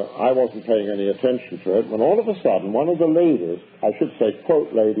 And I wasn't paying any attention to it, when all of a sudden, one of the ladies, I should say,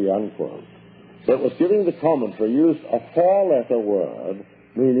 quote, lady, unquote, that was giving the commentary, used a 4-letter word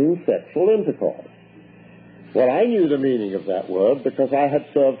meaning sexual intercourse. Well, I knew the meaning of that word because I had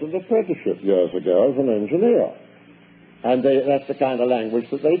served an apprenticeship years ago as an engineer. And that's the kind of language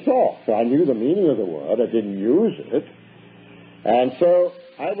that they talk. So I knew the meaning of the word. I didn't use it. And so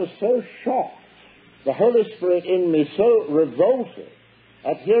I was so shocked, the Holy Spirit in me so revolted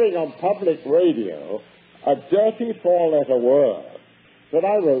at hearing on public radio a dirty 4-letter word that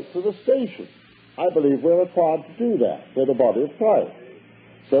I wrote to the station. I believe we're required to do that. We're the body of Christ.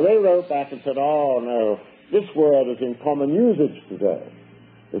 So they wrote back and said, oh, no, this word is in common usage today.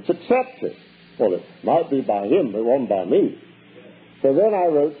 It's accepted. Well, it might be by him, but it wasn't by me. So then I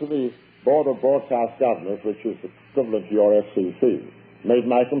wrote to the Board of Broadcast Governors, which is equivalent to your FCC, made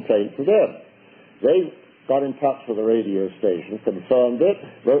my complaint to them. They got in touch with the radio station, confirmed it,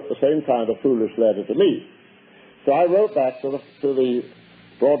 wrote the same kind of foolish letter to me. So I wrote back to the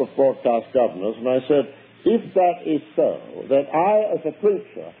Board of Broadcast Governors, and I said, if that is so, then I, as a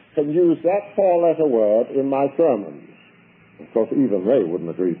preacher, can use that four-letter word in my sermons. Of course, even they wouldn't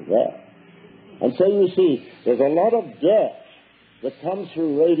agree to that. And so you see, there's a lot of dirt that comes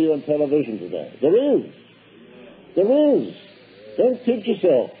through radio and television today. There is. There is. Don't kid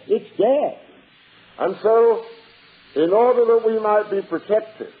yourself. It's dirt. And so, in order that we might be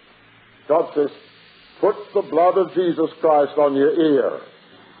protected, God says, put the blood of Jesus Christ on your ear.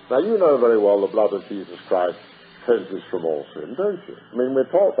 Now, you know very well the blood of Jesus Christ cleanses from all sin, don't you? I mean, we're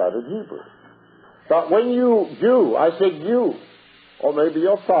taught that in Hebrew. But when I said you, or maybe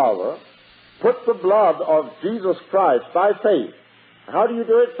your father, put the blood of Jesus Christ by faith. How do you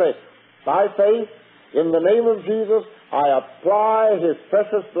do it? Faith. By faith, in the name of Jesus, I apply his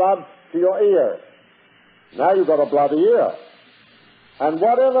precious blood to your ear. Now you've got a bloody ear. And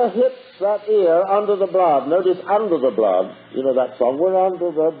whatever hits that ear under the blood, notice under the blood, you know that song, we're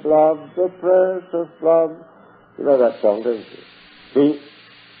under the blood, the precious blood. You know that song, don't you?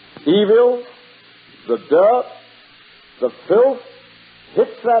 The evil, the dirt, the filth,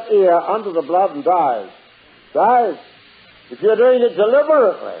 hits that ear under the blood and dies. Dies. If you're doing it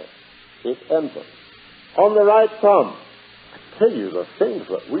deliberately, it enters. On the right thumb. I tell you the things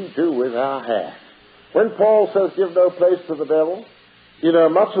that we do with our hair. When Paul says give no place to the devil, you know,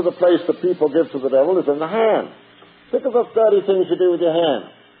 much of the place that people give to the devil is in the hand. Think of the dirty things you do with your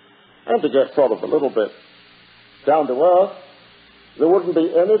hand. And to get sort of a little bit down to earth, there wouldn't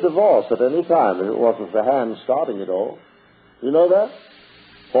be any divorce at any time if it wasn't the hand starting it all. You know that?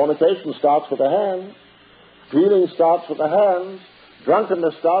 Fornication starts with the hands. Stealing starts with the hands.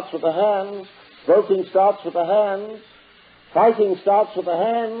 Drunkenness starts with the hands. Smoking starts with the hands. Fighting starts with the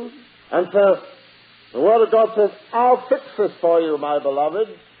hands. And so the Word of God says, I'll fix this for you, my beloved.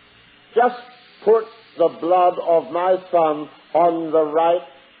 Just put the blood of my Son on the right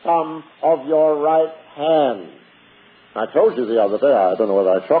thumb of your right hand. I told you the other day, I don't know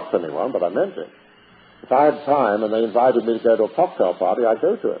whether I shocked anyone, but I meant it. If I had time and they invited me to go to a cocktail party, I'd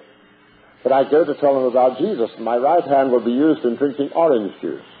go to it. But I'd go to tell them about Jesus, and my right hand would be used in drinking orange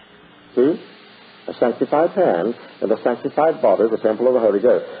juice. See? A sanctified hand and a sanctified body, the temple of the Holy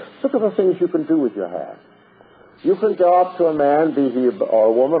Ghost. Look at the things you can do with your hand. You can go up to a man, be he or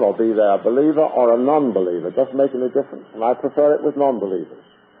a woman, or be they a believer or a non-believer. It doesn't make any difference. And I prefer it with non-believers.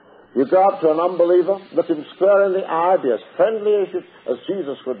 You go up to an unbeliever, look him square in the eye, be as friendly as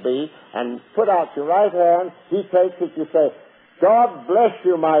Jesus would be, and put out your right hand. He takes it, you say, God bless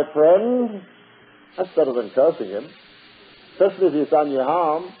you, my friend. That's better than cursing him, especially if he's done you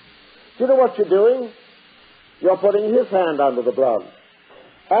harm. Do you know what you're doing? You're putting his hand under the blood.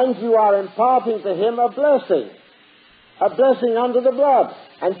 And you are imparting to him a blessing under the blood.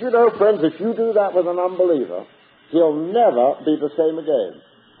 And you know, friends, if you do that with an unbeliever, he'll never be the same again.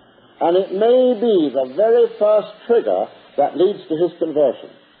 And it may be the very first trigger that leads to his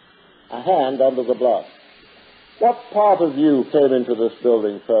conversion. A hand under the blood. What part of you came into this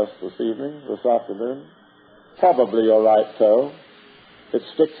building first this afternoon? Probably your right toe. It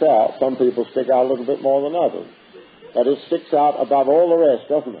sticks out. Some people stick out a little bit more than others. But it sticks out above all the rest,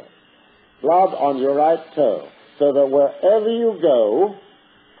 doesn't it? Blood on your right toe. So that wherever you go,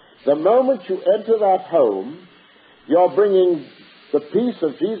 the moment you enter that home, you're bringing the peace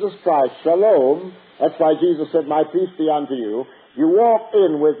of Jesus Christ, shalom. That's why Jesus said, my peace be unto you. You walk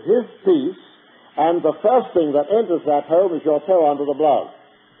in with his peace, and the first thing that enters that home is your toe under the blood.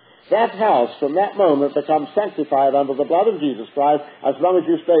 That house, from that moment, becomes sanctified under the blood of Jesus Christ as long as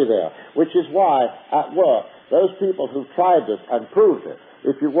you stay there, which is why, at work, those people who tried this and proved it,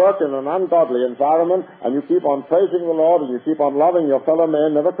 if you work in an ungodly environment and you keep on praising the Lord and you keep on loving your fellow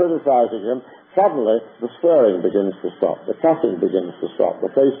man, never criticizing him, suddenly the swearing begins to stop, the cussing begins to stop, the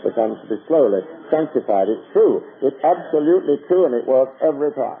face becomes to be slowly sanctified. It's true. It's absolutely true, and it works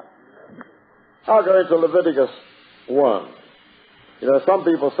every time. I'll go into Leviticus 1. You know, some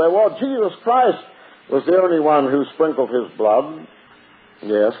people say, well, Jesus Christ was the only one who sprinkled his blood.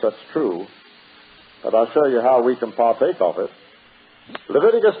 Yes, that's true. But I'll show you how we can partake of it.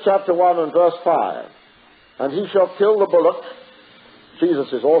 Leviticus chapter 1 and verse 5. And he shall kill the bullock. Jesus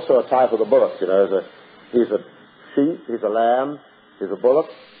is also a type of the bullock, you know. He's a sheep, he's a lamb, he's a bullock,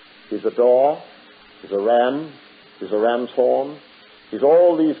 he's a door, he's a ram, he's a ram's horn. He's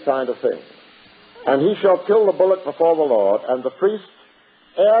all these kind of things. And he shall kill the bullock before the Lord, and the priest,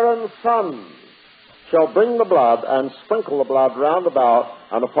 Aaron's son, shall bring the blood and sprinkle the blood round about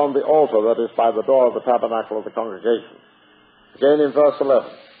and upon the altar that is by the door of the tabernacle of the congregation. Again in verse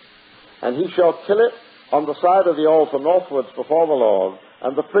 11. And he shall kill it on the side of the altar northwards before the Lord,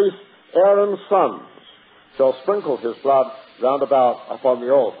 and the priest Aaron's sons shall sprinkle his blood round about upon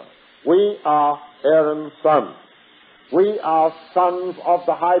the altar. We are Aaron's sons. We are sons of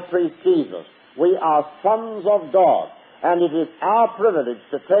the high priest Jesus. We are sons of God. And it is our privilege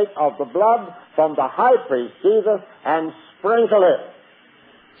to take of the blood from the high priest Jesus and sprinkle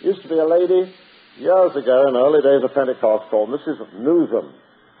it. Used to be a lady years ago in the early days of Pentecost called Mrs. Newsom.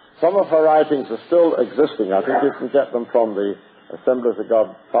 Some of her writings are still existing. I think you can get them from the Assemblies of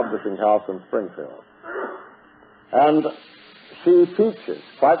God Publishing House in Springfield. And she teaches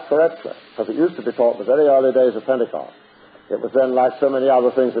quite correctly, because it used to be taught in the very early days of Pentecost. It was then, like so many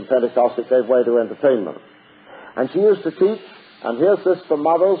other things in Pentecost, it gave way to entertainment. And she used to teach, and here's this for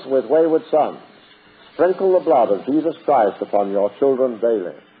mothers with wayward sons: sprinkle the blood of Jesus Christ upon your children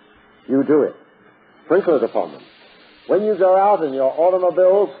daily. You do it. Sprinkle it upon them. When you go out in your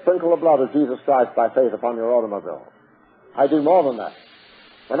automobiles, sprinkle the blood of Jesus Christ by faith upon your automobile. I do more than that.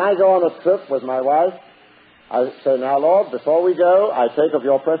 When I go on a trip with my wife, I say, now, Lord, before we go, I take of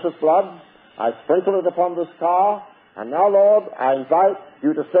your precious blood, I sprinkle it upon this car, and now, Lord, I invite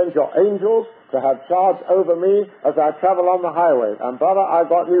you to send your angels to have charge over me as I travel on the highway. And, brother, I've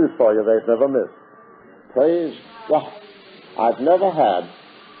got news for you. They've never missed. Praise God. I've never had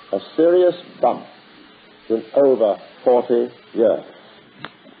a serious bump in over 40 years.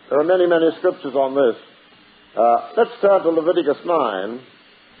 There are many, many scriptures on this. Let's turn to Leviticus 9,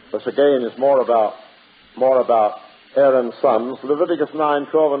 which again is more about Aaron's sons. Leviticus 9,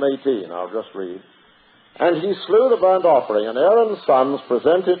 12 and 18, I'll just read. And he slew the burnt offering, and Aaron's sons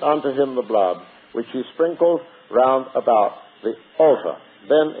presented unto him the blood, which he sprinkled round about the altar.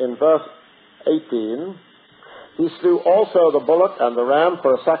 Then in verse 18, he slew also the bullock and the ram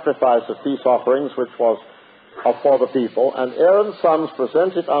for a sacrifice of peace offerings, which was for the people. And Aaron's sons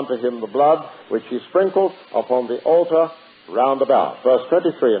presented unto him the blood, which he sprinkled upon the altar round about. Verse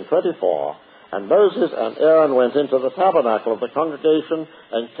 23 and 24. And Moses and Aaron went into the tabernacle of the congregation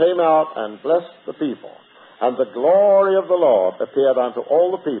and came out and blessed the people. And the glory of the Lord appeared unto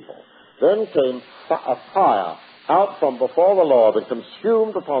all the people. Then came a fire out from before the Lord and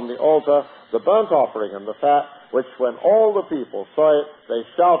consumed upon the altar the burnt offering and the fat, which when all the people saw it, they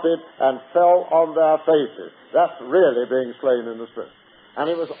shouted and fell on their faces. That's really being slain in the Spirit. And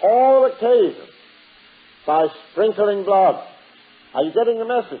it was all occasioned by sprinkling blood. Are you getting the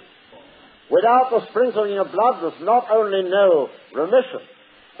message? Without the sprinkling of blood, there's not only no remission,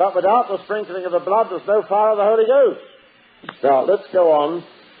 but without the sprinkling of the blood, there's no fire of the Holy Ghost. Now, let's go on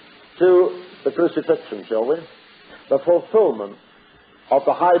to the crucifixion, shall we? The fulfillment of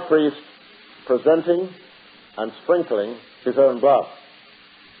the high priest presenting and sprinkling his own blood.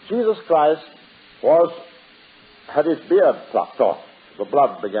 Jesus Christ had his beard plucked off. The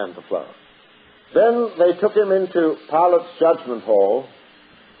blood began to flow. Then they took him into Pilate's judgment hall.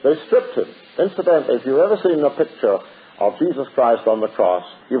 They stripped him. Incidentally, if you've ever seen a picture of Jesus Christ on the cross,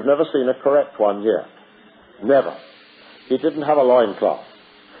 you've never seen a correct one yet. Never. He didn't have a loincloth.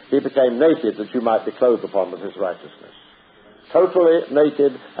 He became naked that you might be clothed upon with his righteousness. Totally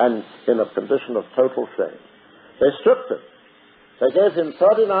naked and in a condition of total shame. They stripped him. They gave him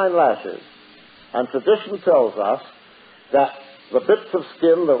 39 lashes. And tradition tells us that the bits of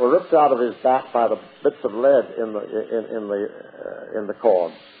skin that were ripped out of his back by the bits of lead in the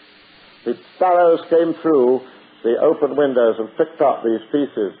cords, the sparrows came through the open windows and picked up these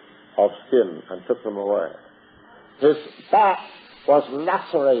pieces of skin and took them away. His back was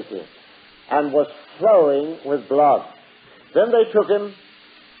lacerated and was flowing with blood. Then they took him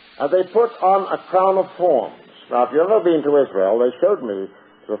and they put on a crown of thorns. Now, if you've ever been to Israel, they showed me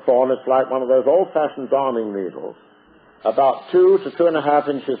the thorn. It's like one of those old-fashioned darning needles, about 2 to 2.5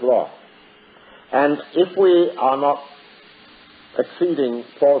 inches long. And if we are not exceeding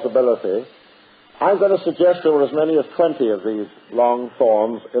plausibility, I'm going to suggest there were as many as 20 of these long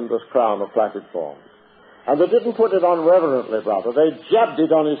thorns in this crown of plaited thorns. And they didn't put it on reverently, brother. They jabbed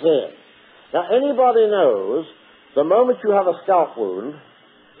it on his head. Now, anybody knows the moment you have a scalp wound,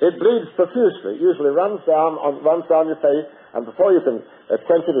 it bleeds profusely. It usually runs down your face, and before you can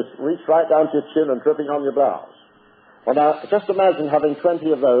quench it, it's reached right down to your chin and dripping on your blouse. Well, now, just imagine having 20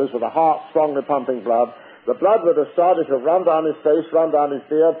 of those with a heart strongly pumping blood. The blood would have started to run down his face, run down his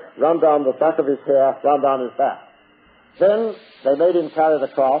beard, run down the back of his hair, run down his back. Then they made him carry the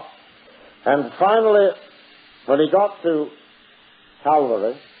cross, and finally, when he got to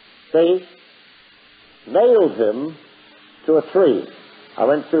Calvary, they nailed him to a tree. I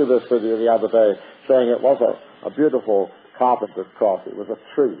went through this with you the other day. saying it was a beautiful carpenter's cross. It was a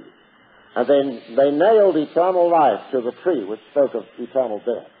tree. And they nailed eternal life to the tree, which spoke of eternal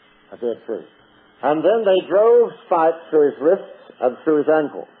death, a dead tree. And then they drove spikes through his wrists and through his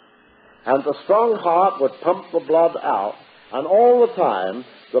ankles. And the strong heart would pump the blood out, and all the time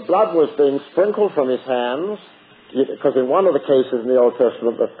the blood was being sprinkled from his hands, because in one of the cases in the Old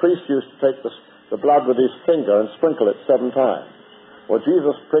Testament, the priest used to take the blood with his finger and sprinkle it 7 times. Well,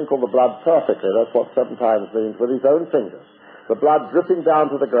 Jesus sprinkled the blood perfectly. That's what 7 times means, with his own fingers. The blood dripping down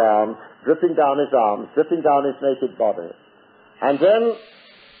to the ground, dripping down his arms, dripping down his naked body. And then,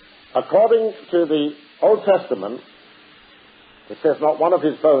 according to the Old Testament, it says not one of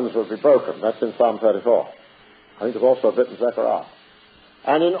his bones will be broken. That's in Psalm 34. I think it's also a bit in Zechariah.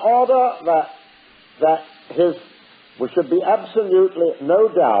 And in order that there should be absolutely no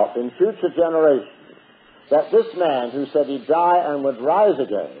doubt in future generations that this man who said he'd die and would rise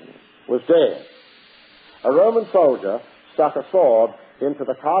again was dead, a Roman soldier stuck a sword into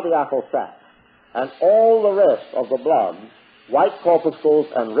the cardiacal sac, and all the rest of the blood, white corpuscles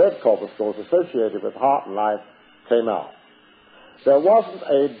and red corpuscles associated with heart and life, came out. There wasn't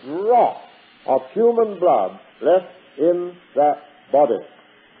a drop of human blood left in that body.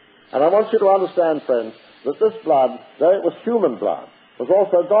 And I want you to understand, friends, that this blood, though it was human blood, was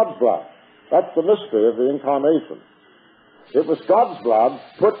also God's blood. That's the mystery of the incarnation. It was God's blood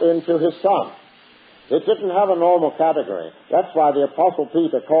put into his Son. It didn't have a normal category. That's why the Apostle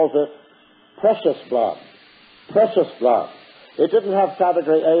Peter calls it precious blood. Precious blood. It didn't have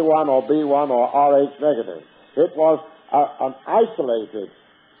category A1 or B1 or RH negative. It was an isolated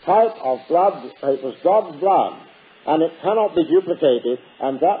type of blood. It was God's blood, and it cannot be duplicated,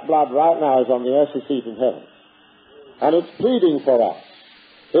 and that blood right now is on the mercy seat in heaven. And it's pleading for us.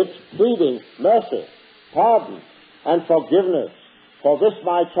 It's pleading mercy, pardon, and forgiveness for this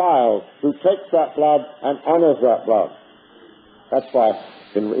my child who takes that blood and honors that blood. That's why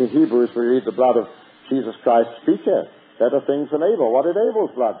in Hebrews we read the blood of Jesus Christ speaketh better things than Abel. What did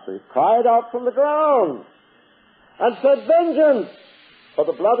Abel's blood say? Cried out from the ground and said, vengeance! For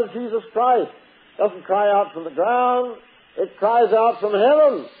the blood of Jesus Christ doesn't cry out from the ground, it cries out from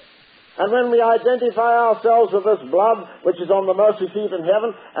heaven. And when we identify ourselves with this blood which is on the mercy seat in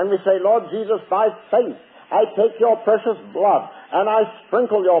heaven, and we say, Lord Jesus, by faith, I take your precious blood, and I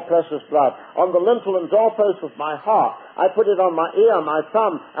sprinkle your precious blood on the lintel and doorpost of my heart. I put it on my ear, my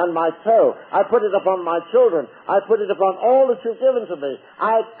thumb, and my toe. I put it upon my children. I put it upon all that you've given to me.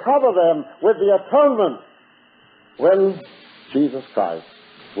 I cover them with the atonement. When Jesus Christ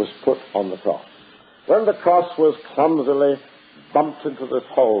was put on the cross, when the cross was clumsily bumped into this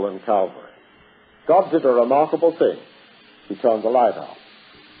hole in Calvary, God did a remarkable thing. He turned the light out.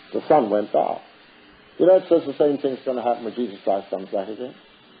 The sun went dark. You know, it says the same thing's going to happen when Jesus Christ comes back again.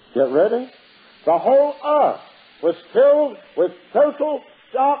 Get ready. The whole earth was filled with total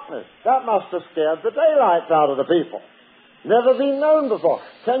darkness. That must have scared the daylights out of the people. Never been known before.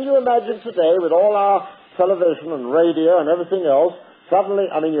 Can you imagine today, with all our television and radio and everything else, suddenly,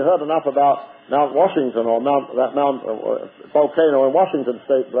 I mean, you heard enough about Mount Washington or that volcano in Washington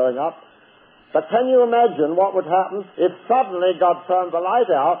State blowing up. But can you imagine what would happen if suddenly God turned the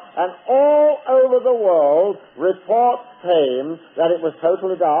light out and all over the world reports came that it was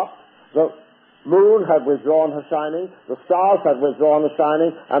totally dark, the moon had withdrawn her shining, the stars had withdrawn their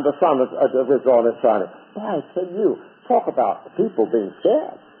shining, and the sun had withdrawn its shining. Why, can you talk about the people being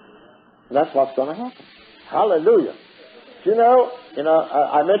scared? And that's what's going to happen. Hallelujah. You know,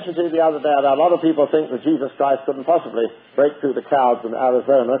 I mentioned to you the other day that a lot of people think that Jesus Christ couldn't possibly break through the clouds in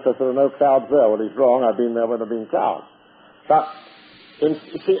Arizona because there are no clouds there. Well, he's wrong. I've been there when there have been clouds. But,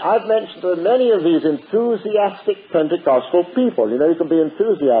 you see, I've mentioned that many of these enthusiastic Pentecostal people. You know, you can be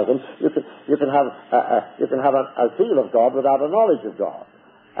enthusiasm. You can have a zeal of God without a knowledge of God.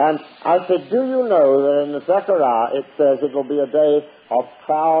 And I said, do you know that in Zechariah it says it will be a day of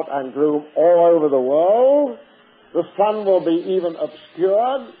cloud and gloom all over the world? The sun will be even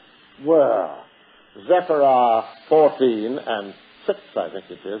obscured? Well, Zechariah 14 and 6, I think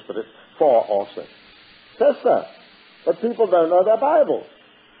it is, but it's 4 or 6. Says that. But people don't know their Bibles.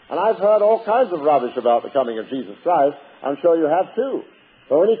 And I've heard all kinds of rubbish about the coming of Jesus Christ. I'm sure you have too.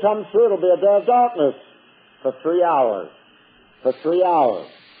 But when he comes through, it'll be a day of darkness for 3 hours. For 3 hours.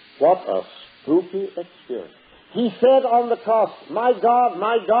 What a spooky experience. He said on the cross, my God,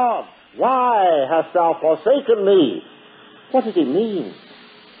 why hast thou forsaken me? What did he mean?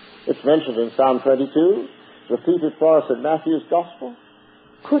 It's mentioned in Psalm 22, repeated for us in Matthew's Gospel.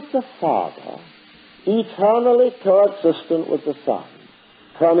 Could the Father, eternally coexistent with the Son,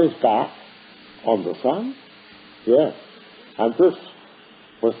 turn his back on the Son? Yes. And this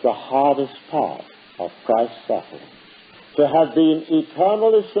was the hardest part of Christ's suffering, to have been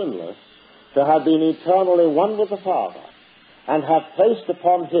eternally sinless, to have been eternally one with the Father, and have placed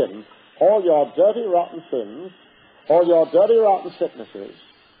upon him all your dirty, rotten sins, all your dirty, rotten sicknesses,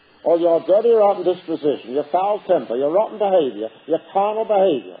 all your dirty, rotten disposition, your foul temper, your rotten behavior, your carnal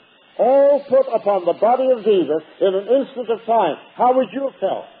behavior, all put upon the body of Jesus in an instant of time. How would you have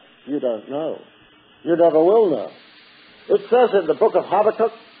felt? You don't know. You never will know. It says in the book of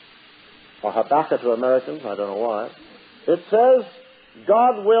Habakkuk, or Habakkuk to Americans, I don't know why, it says,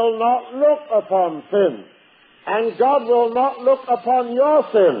 God will not look upon sin, and God will not look upon your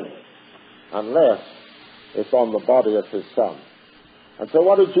sin, unless it's on the body of his Son. And so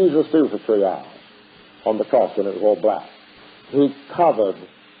what did Jesus do for 3 hours on the cross when it was all black? He covered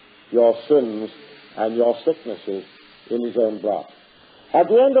your sins and your sicknesses in his own blood. At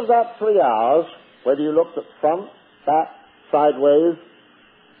the end of that 3 hours, whether you looked at front, back, sideways,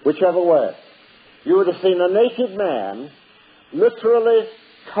 whichever way, you would have seen a naked man literally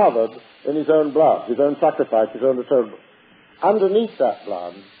covered in his own blood, his own sacrifice, his own atonement. Underneath that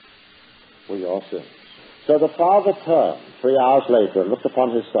blood were your sins. So the Father turned 3 hours later and looked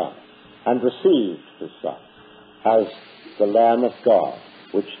upon his Son and received his Son as the Lamb of God,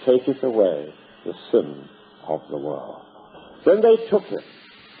 which taketh away the sin of the world. Then they took him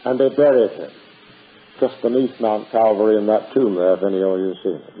and they buried him just beneath Mount Calvary in that tomb there, if any of you have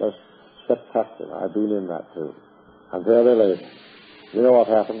seen it. Most spectacular. I've been in that tomb. And there they laid him. You know what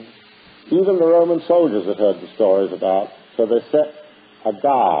happened? Even the Roman soldiers had heard the stories about, so they set a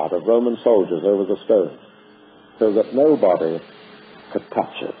guard of Roman soldiers over the stone so that nobody could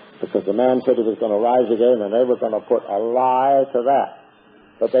touch it, because the man said he was going to rise again and they were going to put a lie to that.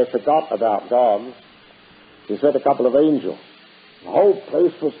 But they forgot about God. He sent a couple of angels. The whole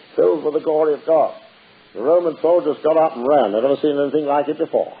place was filled with the glory of God. The Roman soldiers got up and ran. They'd never seen anything like it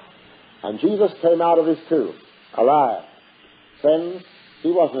before. And Jesus came out of his tomb, alive. Friends, he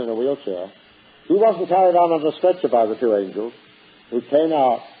wasn't in a wheelchair. He wasn't carried on a stretcher by the 2 angels. He came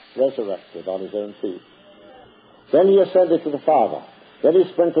out resurrected on his own feet. Then he ascended to the Father. Then he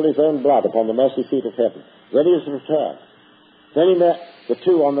sprinkled his own blood upon the mercy seat of heaven. Then he was returned. Then he met the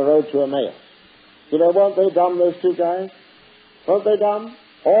 2 on the road to Emmaus. You know, weren't they dumb, those 2 guys? Weren't they dumb?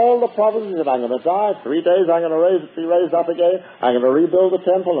 All the prophecies said, I'm going to die, 3 days I'm going to be raised up again, I'm going to rebuild the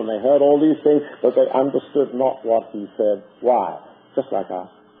temple, and they heard all these things, but they understood not what he said. Why? Just like us.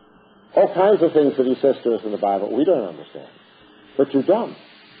 All kinds of things that he says to us in the Bible, we don't understand. But you're dumb.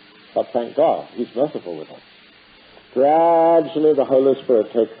 But thank God, he's merciful with us. Gradually the Holy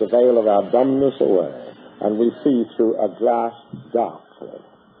Spirit takes the veil of our dumbness away, and we see through a glass darkly,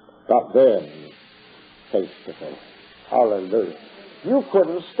 but then face to face. Hallelujah. You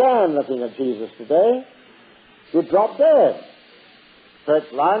couldn't stand looking at Jesus today. You'd drop dead.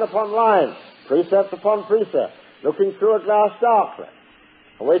 Stretched line upon line, precept upon precept, looking through a glass darkly,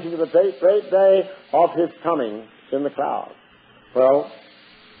 awaiting the great day of his coming in the clouds. Well,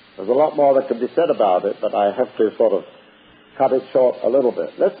 there's a lot more that could be said about it, but I have to sort of cut it short a little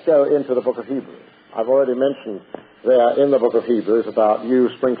bit. Let's go into the book of Hebrews. I've already mentioned there in the book of Hebrews about you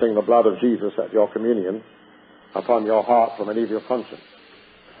sprinkling the blood of Jesus at your communion upon your heart from an evil conscience.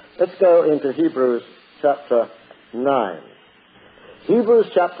 Let's go into Hebrews chapter 9. Hebrews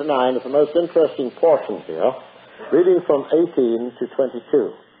chapter 9 is the most interesting portion here, reading from 18 to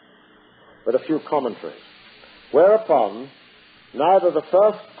 22, with a few commentaries. Whereupon, neither the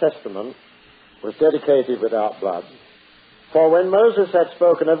first testament was dedicated without blood. For when Moses had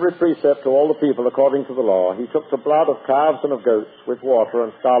spoken every precept to all the people according to the law, he took the blood of calves and of goats with water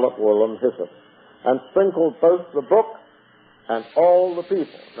and scarlet wool and hyssop, and sprinkled both the book and all the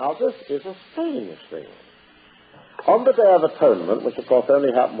people. Now this is a strange thing. On the Day of Atonement, which of course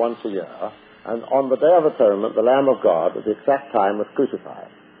only happened once a year, and on the Day of Atonement, the Lamb of God at the exact time was crucified.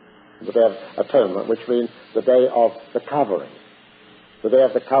 The Day of Atonement, which means the day of the covering. The day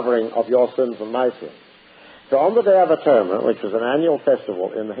of the covering of your sins and my sins. So on the Day of Atonement, which was an annual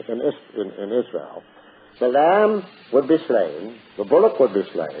festival in Israel, the lamb would be slain, the bullock would be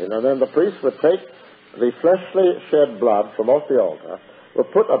slain, and then the priest would take the freshly shed blood from off the altar,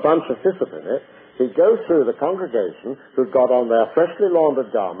 would put a bunch of hyssop in it. He'd go through the congregation who'd got on their freshly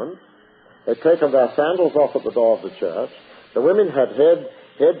laundered garments. They'd taken their sandals off at the door of the church. The women had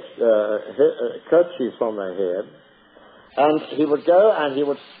kerchiefs on their head. And he would go and he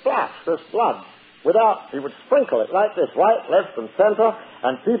would splash this blood he would sprinkle it like this, right, left, and center,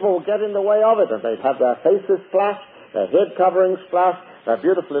 and people would get in the way of it, and they'd have their faces splashed, their head coverings splashed, their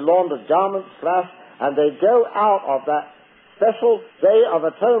beautifully laundered garments splashed, and they'd go out of that special Day of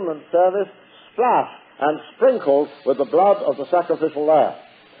Atonement service splashed and sprinkled with the blood of the sacrificial lamb.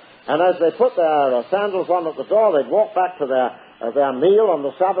 And as they put their sandals on at the door, they'd walk back to their meal on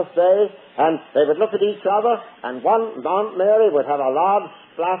the Sabbath day, and they would look at each other, and Aunt Mary would have a large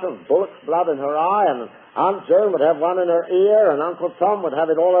splat of bullock's blood in her eye, and Aunt Joan would have one in her ear, and Uncle Tom would have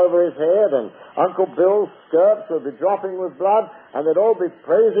it all over his head, and Uncle Bill's skirts would be dropping with blood, and they'd all be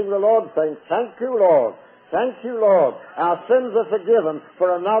praising the Lord, saying, "Thank you, Lord. Thank you, Lord. Our sins are forgiven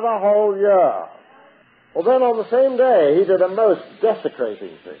for another whole year." Well, then on the same day, he did a most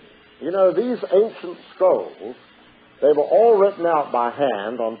desecrating thing. You know, these ancient scrolls, they were all written out by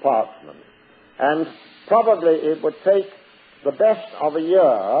hand on parchment. And probably it would take the best of a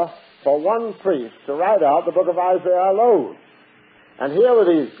year for one priest to write out the book of Isaiah alone. And here were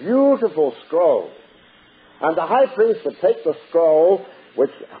these beautiful scrolls. And the high priest would take the scroll,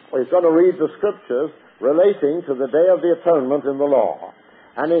 which is going to read the scriptures relating to the Day of the Atonement in the law.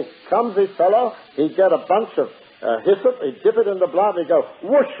 And he comes, this fellow, he'd get a bunch of hyssop, he'd dip it in the blood, and he'd go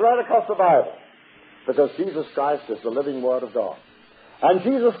whoosh right across the Bible. Because Jesus Christ is the living Word of God. And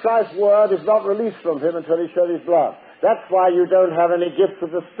Jesus Christ's Word is not released from him until he shed his blood. That's why you don't have any gifts of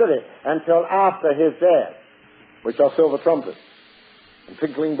the Spirit until after his death, which are silver trumpets and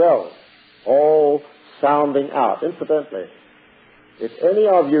tinkling bells, all sounding out. Incidentally, if any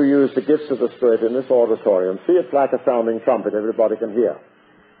of you use the gifts of the Spirit in this auditorium, see it's like a sounding trumpet everybody can hear.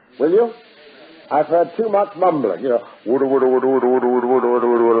 Will you? I've heard too much mumbling, you know,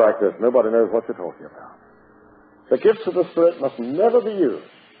 like this. Nobody knows what you're talking about. The gifts of the Spirit must never be used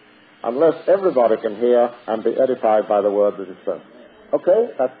unless everybody can hear and be edified by the word that is spoken.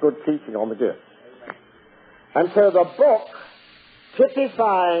 Okay? That's good teaching on the gifts. And so the book,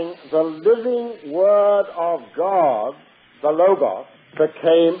 typifying the living Word of God, the Logos,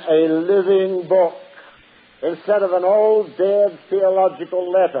 became a living book instead of an old, dead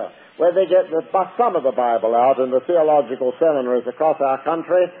theological letter where they get some of the Bible out in the theological seminaries across our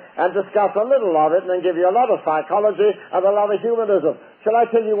country and discuss a little of it and then give you a lot of psychology and a lot of humanism. Shall I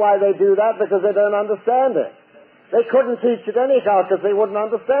tell you why they do that? Because they don't understand it. They couldn't teach it anyhow because they wouldn't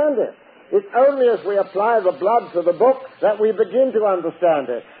understand it. It's only as we apply the blood to the book that we begin to understand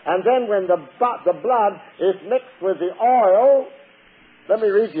it. And then when the blood is mixed with the oil, let me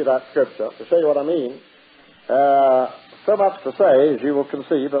read you that scripture to show you what I mean. So much to say, as you will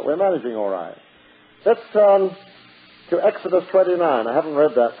conceive, but we're managing all right. Let's turn to Exodus 29. I haven't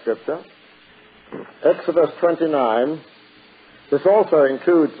read that scripture. Exodus 29. This also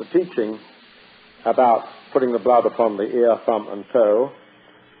includes the teaching about putting the blood upon the ear, thumb, and toe.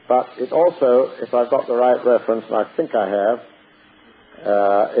 But it also, if I've got the right reference, and I think I have,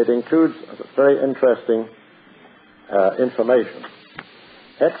 it includes very interesting information.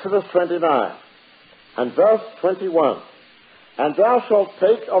 Exodus 29 and verse 21. "And thou shalt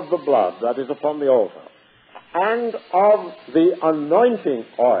take of the blood that is upon the altar, and of the anointing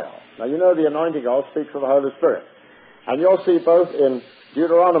oil." Now you know the anointing oil speaks of the Holy Spirit. And you'll see both in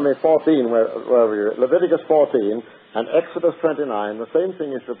Deuteronomy 14, where we're at, Leviticus 14, and Exodus 29, the same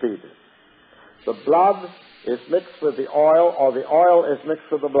thing is repeated. The blood is mixed with the oil, or the oil is mixed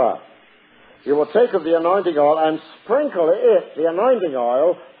with the blood. You will take of the anointing oil and sprinkle it, the anointing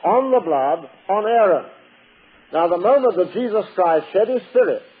oil, on the blood, on Aaron. Now, the moment that Jesus Christ shed his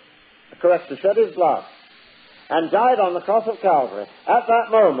Spirit, shed his blood, and died on the cross of Calvary, at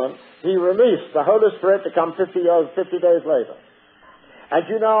that moment, he released the Holy Spirit to come 50 days later. And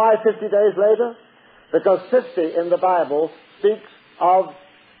you know why 50 days later? Because 50 in the Bible speaks of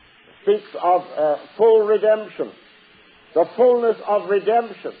full redemption, the fullness of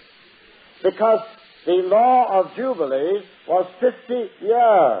redemption. Because the law of Jubilee was 50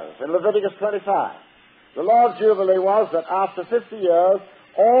 years in Leviticus 25. The law of Jubilee was that after 50 years,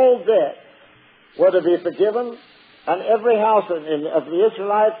 all debts were to be forgiven, and every house of the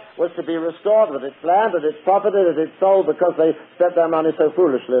Israelites was to be restored with its land and its property that it sold because they spent their money so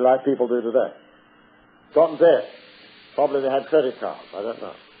foolishly like people do today. Got in debt. Probably they had credit cards. I don't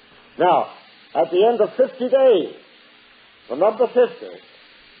know. Now, at the end of 50 days, the number 50,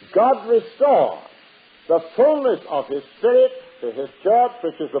 God restored the fullness of his Spirit to his church,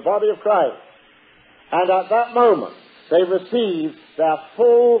 which is the body of Christ. And at that moment, they received their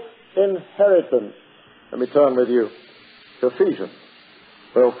full inheritance. Let me turn with you to Ephesians.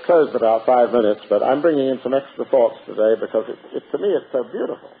 We'll close in about 5 minutes, but I'm bringing in some extra thoughts today because to me it's so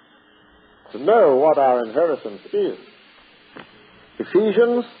beautiful to know what our inheritance is.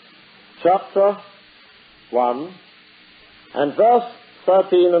 Ephesians chapter 1 and verse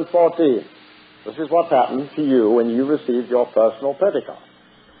 13 and 14. This is what happened to you when you received your personal Pentecost.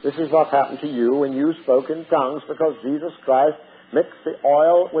 This is what happened to you when you spoke in tongues because Jesus Christ mixed the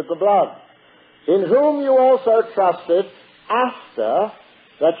oil with the blood, in whom you also trusted after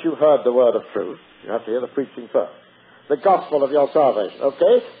that you heard the word of truth. You have to hear the preaching first. The gospel of your salvation.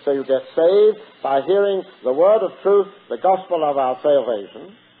 Okay? So you get saved by hearing the word of truth, the gospel of our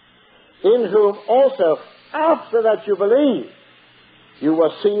salvation, in whom also, after that you believe, you were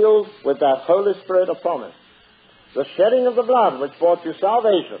sealed with that Holy Spirit of promise. The shedding of the blood which brought you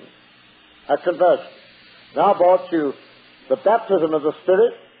salvation, a conversion, now brought you the baptism of the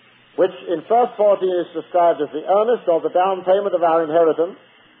Spirit, which in verse 14 is described as the earnest or the down payment of our inheritance,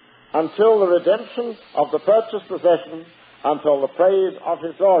 until the redemption of the purchased possession, until the praise of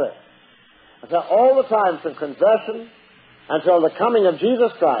his glory. And so all the time from conversion until the coming of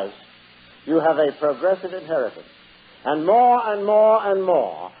Jesus Christ, you have a progressive inheritance. And more and more and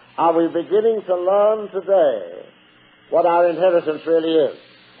more are we beginning to learn today what our inheritance really is,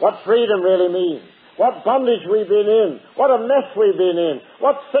 what freedom really means, what bondage we've been in, what a mess we've been in,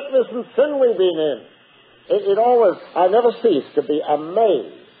 what sickness and sin we've been in. I never cease to be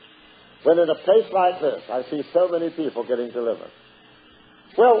amazed when in a place like this I see so many people getting delivered.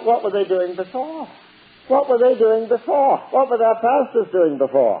 Well, what were they doing before? What were they doing before? What were their pastors doing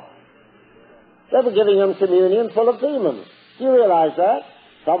before? They were giving them communion full of demons. Do you realize that?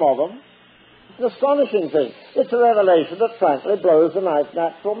 Some of them. It's an astonishing thing. It's a revelation that frankly blows the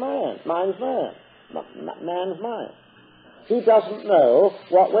natural man's mind. He doesn't know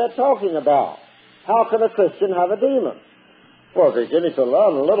what we're talking about. How can a Christian have a demon? Well, we're beginning to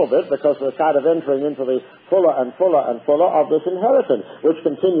learn a little bit because we're kind of entering into the fuller and fuller and fuller of this inheritance, which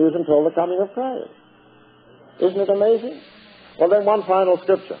continues until the coming of Christ. Isn't it amazing? Well, then one final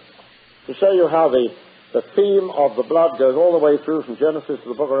scripture to show you how the theme of the blood goes all the way through from Genesis to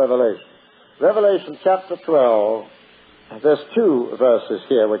the book of Revelation. Revelation chapter 12, there's two verses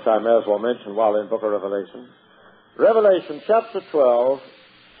here which I may as well mention while in the book of Revelation. Revelation chapter 12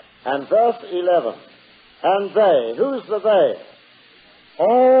 and verse 11. And they, who's the they?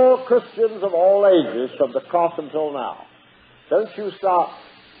 All Christians of all ages from the cross until now. Don't you start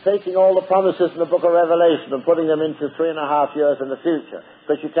taking all the promises in the book of Revelation and putting them into 3.5 years in the future,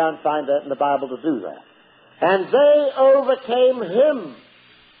 because you can't find that in the Bible to do that. And they overcame him.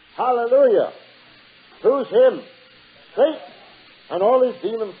 Hallelujah. Who's him? Satan and all his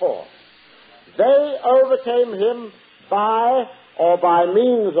demon force. They overcame him by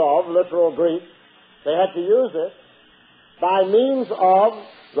means of, literal Greek, they had to use it, by means of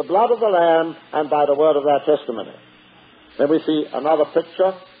the blood of the Lamb and by the word of their testimony. Then we see another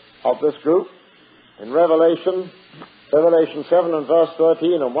picture of this group in Revelation 7 and verse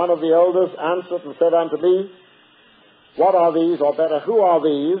 13. And one of the elders answered and said unto me, what are these, or better, who are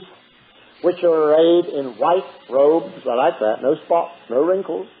these, which are arrayed in white robes? I like that. No spots, no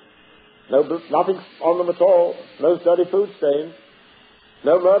wrinkles, nothing on them at all, no dirty food stains,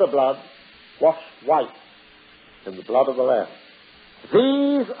 no murder blood, washed white in the blood of the Lamb.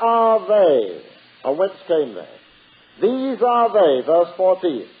 These are they. And whence came they? These are they, verse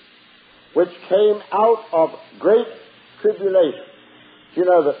 14, which came out of great tribulation. You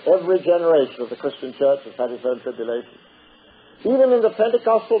know that every generation of the Christian church has had its own tribulation. Even in the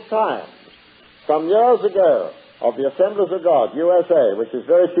Pentecostal times, some years ago, of the Assemblies of God, USA, which is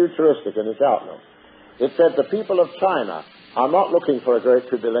very futuristic in its outlook, it said the people of China are not looking for a great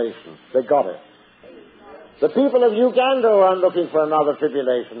tribulation. They got it. The people of Uganda aren't looking for another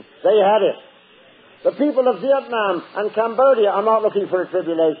tribulation. They had it. The people of Vietnam and Cambodia are not looking for a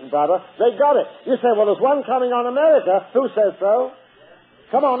tribulation, brother. They got it. You say, well, there's one coming on America. Who says so?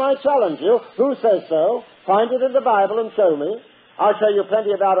 Come on, I challenge you. Who says so? Find it in the Bible and show me. I'll tell you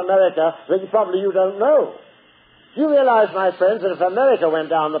plenty about America that you don't know. Do you realize, my friends, that if America went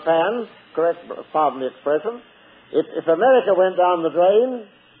down the pan, pardon the expression, if America went down the drain,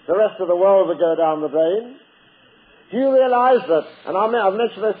 the rest of the world would go down the drain? Do you realize that, and I've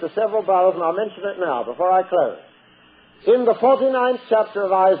mentioned this to several brothers, and I'll mention it now before I close. In the 49th chapter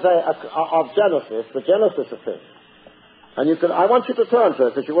of Genesis, the Genesis of things, and I want you to turn to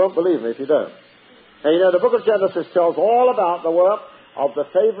it because you won't believe me if you don't. And you know, the book of Genesis tells all about the work of the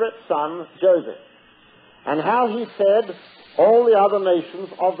favorite son, Joseph, and how he fed all the other nations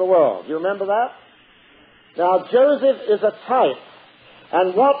of the world. You remember that? Now, Joseph is a type.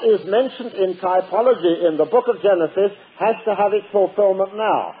 And what is mentioned in typology in the book of Genesis has to have its fulfillment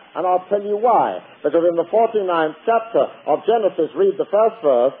now. And I'll tell you why. Because in the 49th chapter of Genesis, read the first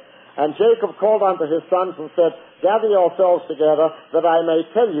verse, and Jacob called unto his sons and said, gather yourselves together, that I may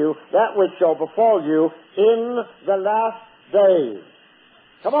tell you that which shall befall you in the last days.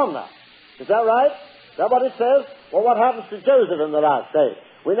 Come on now. Is that right? Is that what it says? Well, what happens to Joseph in the last days?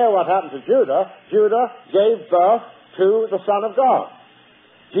 We know what happened to Judah. Judah gave birth to the Son of God.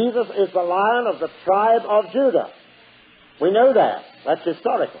 Jesus is the Lion of the tribe of Judah. We know that. That's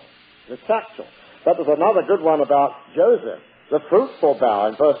historical. It's factual. But there's another good one about Joseph, the fruitful bough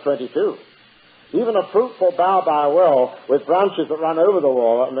in verse 22. Even a fruitful bough by a well with branches that run over the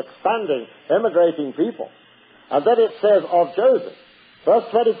wall and expanding, emigrating people. And then it says of Joseph, verse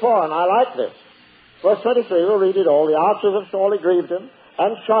 24, and I like this. Verse 23, we'll read it all. The archers have sorely grieved him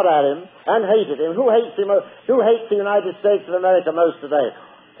and shot at him and hated him. Who hates him? Who hates the United States of America most today?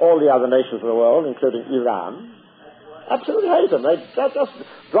 All the other nations of the world, including Iran. Absolutely hate them. They just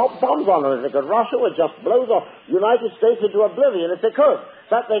drop bombs on them if they could. Russia would just blow the United States into oblivion if they could.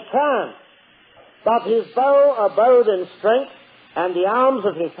 But they can't. But his bow abode in strength, and the arms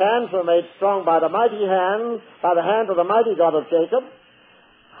of his hands were made strong by the mighty hand, by the hand of the mighty God of Jacob.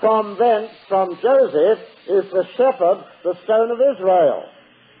 From thence, from Joseph, is the shepherd, the stone of Israel.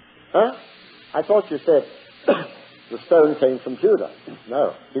 Huh? I thought you said the stone came from Judah.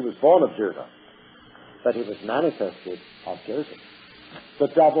 No, he was born of Judah. But he was manifested of Joseph. The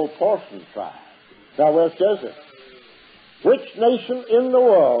double portion tribe. Now, where's Joseph? Which nation in the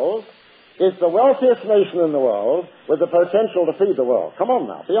world is the wealthiest nation in the world with the potential to feed the world? Come on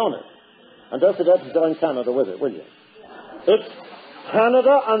now, be honest. And don't forget to join Canada with it, will you? It's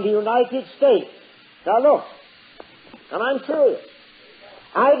Canada and the United States. Now look, and I'm serious.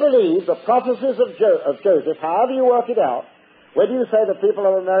 I believe the prophecies of Joseph, however you work it out, whether you say the people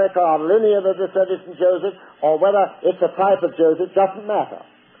of America are linear descendants from Joseph, or whether it's a type of Joseph, doesn't matter.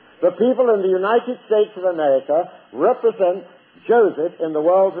 The people in the United States of America represent Joseph in the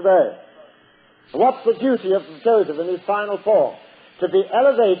world today. What's the duty of Joseph in his final form? To be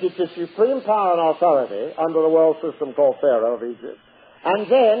elevated to supreme power and authority under the world system called Pharaoh of Egypt, and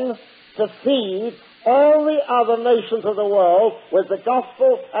then to feed all the other nations of the world with the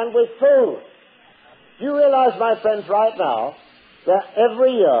gospel and with food. Do you realize, my friends, right now, that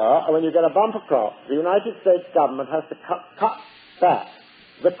every year, when you get a bumper crop, the United States government has to cut back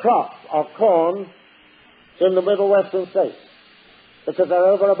the crops of corn in the Middle Western states because they're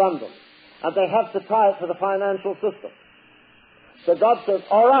overabundant. And they have to tie it to the financial system. So God says,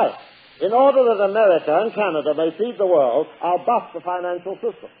 all right, in order that America and Canada may feed the world, I'll bust the financial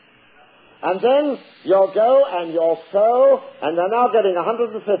system. And then you'll go and you'll sow, and they're now getting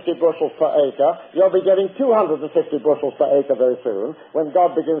 150 bushels per acre. You'll be getting 250 bushels per acre very soon, when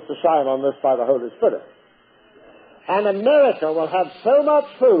God begins to shine on this by the Holy Spirit. And America will have so much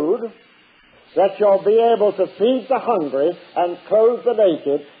food that you'll be able to feed the hungry and clothe the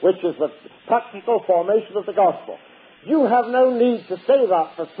naked, which is the practical formation of the gospel. You have no need to save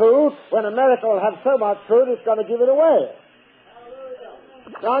up for food when America will have so much food it's going to give it away.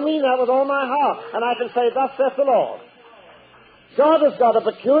 Now, I mean that with all my heart, and I can say, thus saith the Lord. God has got a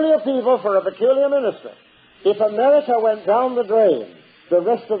peculiar people for a peculiar ministry. If America went down the drain, the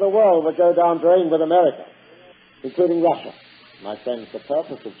rest of the world would go down drain with America, including Russia. My friends, the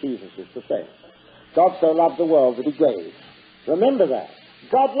purpose of Jesus is the same. God so loved the world that he gave. Remember that.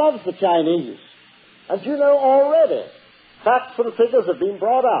 God loves the Chinese. And you know already, facts and figures have been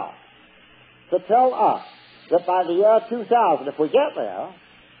brought out to tell us that by the year 2000, if we get there,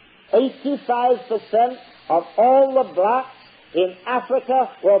 85% of all the blacks in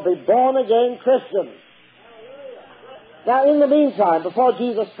Africa will be born-again Christians. Now, in the meantime, before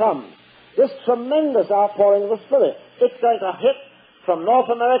Jesus comes, this tremendous outpouring of the Spirit, it's going to hit from North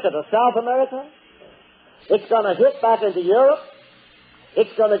America to South America. It's going to hit back into Europe.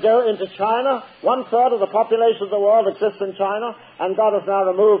 It's going to go into China. 1/3 of the population of the world exists in China, and God has now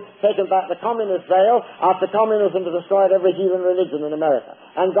taken back the communist veil after communism has destroyed every heathen religion in America.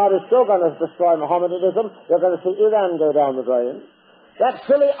 And God is still going to destroy Mohammedanism. You're going to see Iran go down the drain. That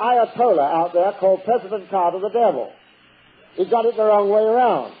silly Ayatollah out there called President Carter the devil. He got it the wrong way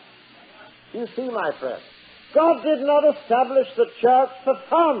around. You see, my friend, God did not establish the church for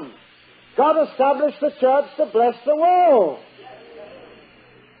fun. God established the church to bless the world.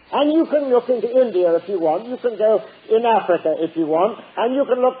 And you can look into India if you want. You can go in Africa if you want. And you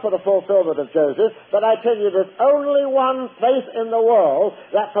can look for the fulfillment of Joseph. But I tell you, there's only one place in the world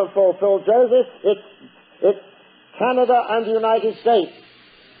that can fulfill Joseph. It's Canada and the United States.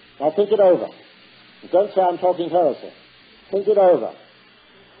 Now think it over. Don't say I'm talking heresy. Think it over.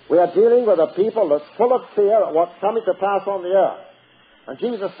 We are dealing with a people that's full of fear at what's coming to pass on the earth. And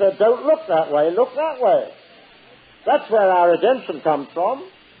Jesus said, don't look that way, look that way. That's where our redemption comes from.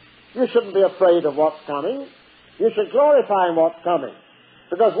 You shouldn't be afraid of what's coming. You should glorify what's coming.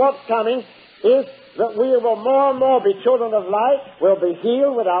 Because what's coming is that we will more and more be children of light. We'll be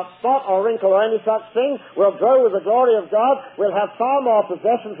healed without spot or wrinkle or any such thing. We'll grow with the glory of God. We'll have far more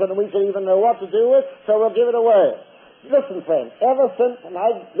possessions than we can even know what to do with, so we'll give it away. Listen, friends, ever since, and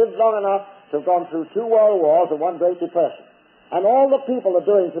I've lived long enough to have gone through 2 world wars and 1 Great Depression, And all the people are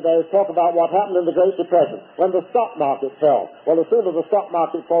doing today is talk about what happened in the Great Depression, when the stock market fell. Well, as soon as the stock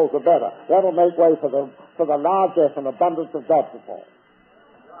market falls, the better. That'll make way for the largesse and abundance of God to fall.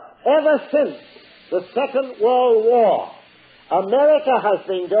 Ever since the Second World War, America has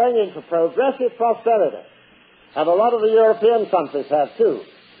been going into progressive prosperity. And a lot of the European countries have too.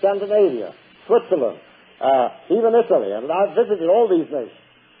 Scandinavia, Switzerland, even Italy. And I've visited all these nations.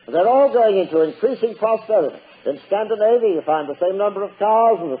 They're all going into increasing prosperity. In Scandinavia, you find the same number of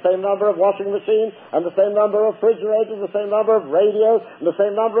cars and the same number of washing machines and the same number of refrigerators, the same number of radios and the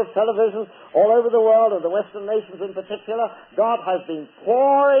same number of televisions all over the world, and the Western nations in particular. God has been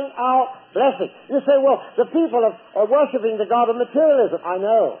pouring out blessing. You say, well, the people are worshipping the God of materialism. I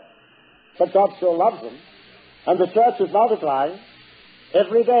know. But God still loves them. And the church is multiplying.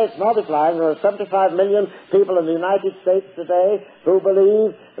 Every day it's multiplying. There are 75 million people in the United States today who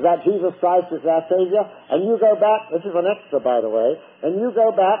believe that Jesus Christ is their Savior. And you go back, this is an extra, by the way, and you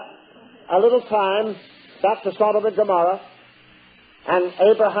go back a little time, back to Sodom and Gomorrah, and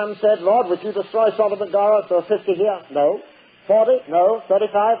Abraham said, Lord, would you destroy Sodom and Gomorrah? There are 50 here. No. 40? No.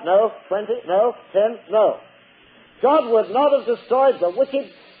 35? No. 20? No. 10? No. God would not have destroyed the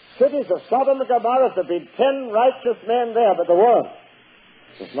wicked cities of Sodom and Gomorrah if there had been 10 righteous men there, but there weren't.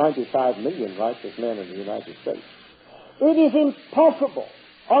 There's 95 million righteous men in the United States. It is impossible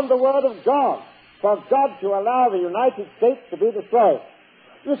on the Word of God for God to allow the United States to be destroyed.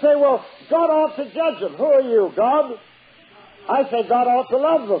 You say, well, God ought to judge them. Who are you, God? I say God ought to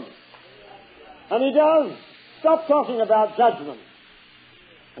love them. And He does. Stop talking about judgment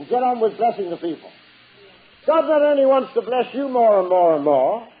and get on with blessing the people. God not only wants to bless you more and more and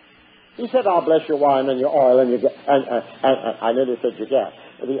more. He said, I'll bless your wine and your oil and your gas. And I nearly said your gas.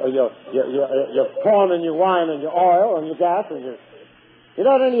 Your corn and your wine and your oil and your gas. And you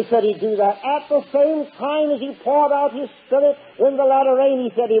not only said He'd do that, at the same time as He poured out His Spirit in the latter rain,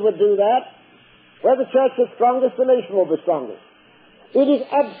 He said He would do that. Where the church is strongest, the nation will be strongest. It is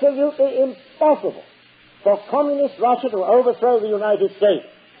absolutely impossible for communist Russia to overthrow the United States.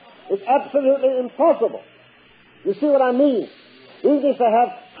 It's absolutely impossible. You see what I mean? Even if they have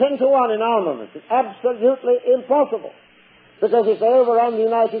 10 to 1 in armaments, it's absolutely impossible. Because if they overrun the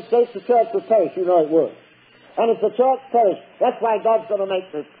United States, the church would perish. You know it would. And if the church perished, that's why God's going to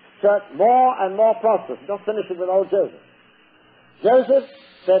make the church more and more prosperous. Just finishing with old Joseph. Joseph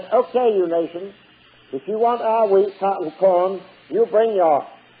said, okay, you nations, if you want our wheat, corn, you bring your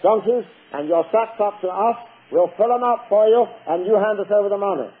donkeys and your sacks up to us. We'll fill them up for you, and you hand us over the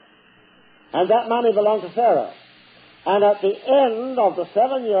money. And that money belonged to Pharaoh. And at the end of the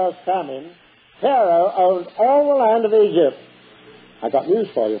 7 years famine, Pharaoh owned all the land of Egypt. I got news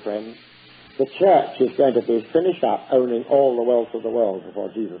for you, friends. The church is going to be finished up owning all the wealth of the world before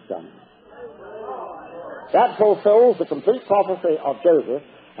Jesus comes. That fulfills the complete prophecy of Joseph,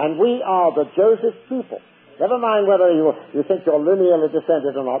 and we are the Joseph people. Never mind whether you think you're linearly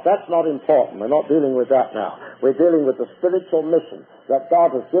descended or not. That's not important. We're not dealing with that now. We're dealing with the spiritual mission that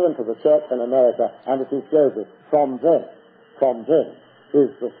God has given to the church in America, and it is Joseph. From them is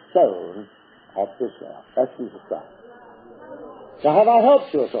the stone of Israel. That's Jesus Christ. So have I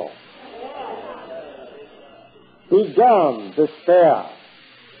helped you at all? Be gone, despair.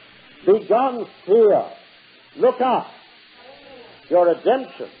 Be gone, fear. Look up. Your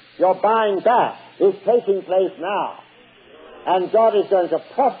redemption, your buying back, is taking place now. And God is going to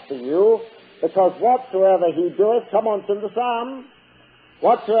prosper you, because whatsoever He doeth, come on, sing the psalm,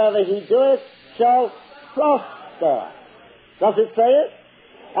 whatsoever He doeth shall prosper. Does it say it?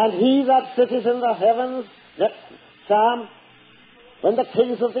 And He that sitteth in the heavens, next psalm, when the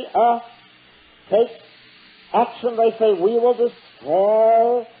kings of the earth take action, they say, we will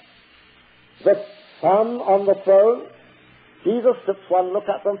destroy the Son on the throne. Jesus took one look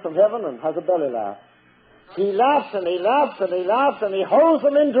at them from heaven and has a belly laugh. He laughs and He laughs and He laughs and He holds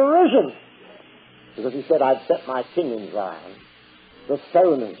them in derision. Because He said, I've set my king in Zion. The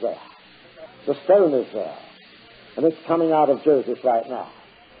stone is there. The stone is there. And it's coming out of Joseph right now.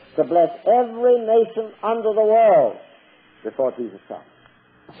 To bless every nation under the world before Jesus comes.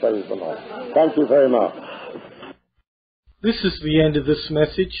 Praise the Lord. Thank you very much. This is the end of this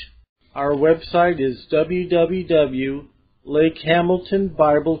message. Our website is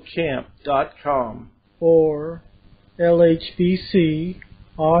www.lakehamiltonbiblecamp.com or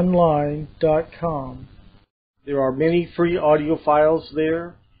lhbconline.com. There are many free audio files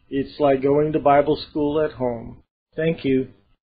there. It's like going to Bible school at home. Thank you.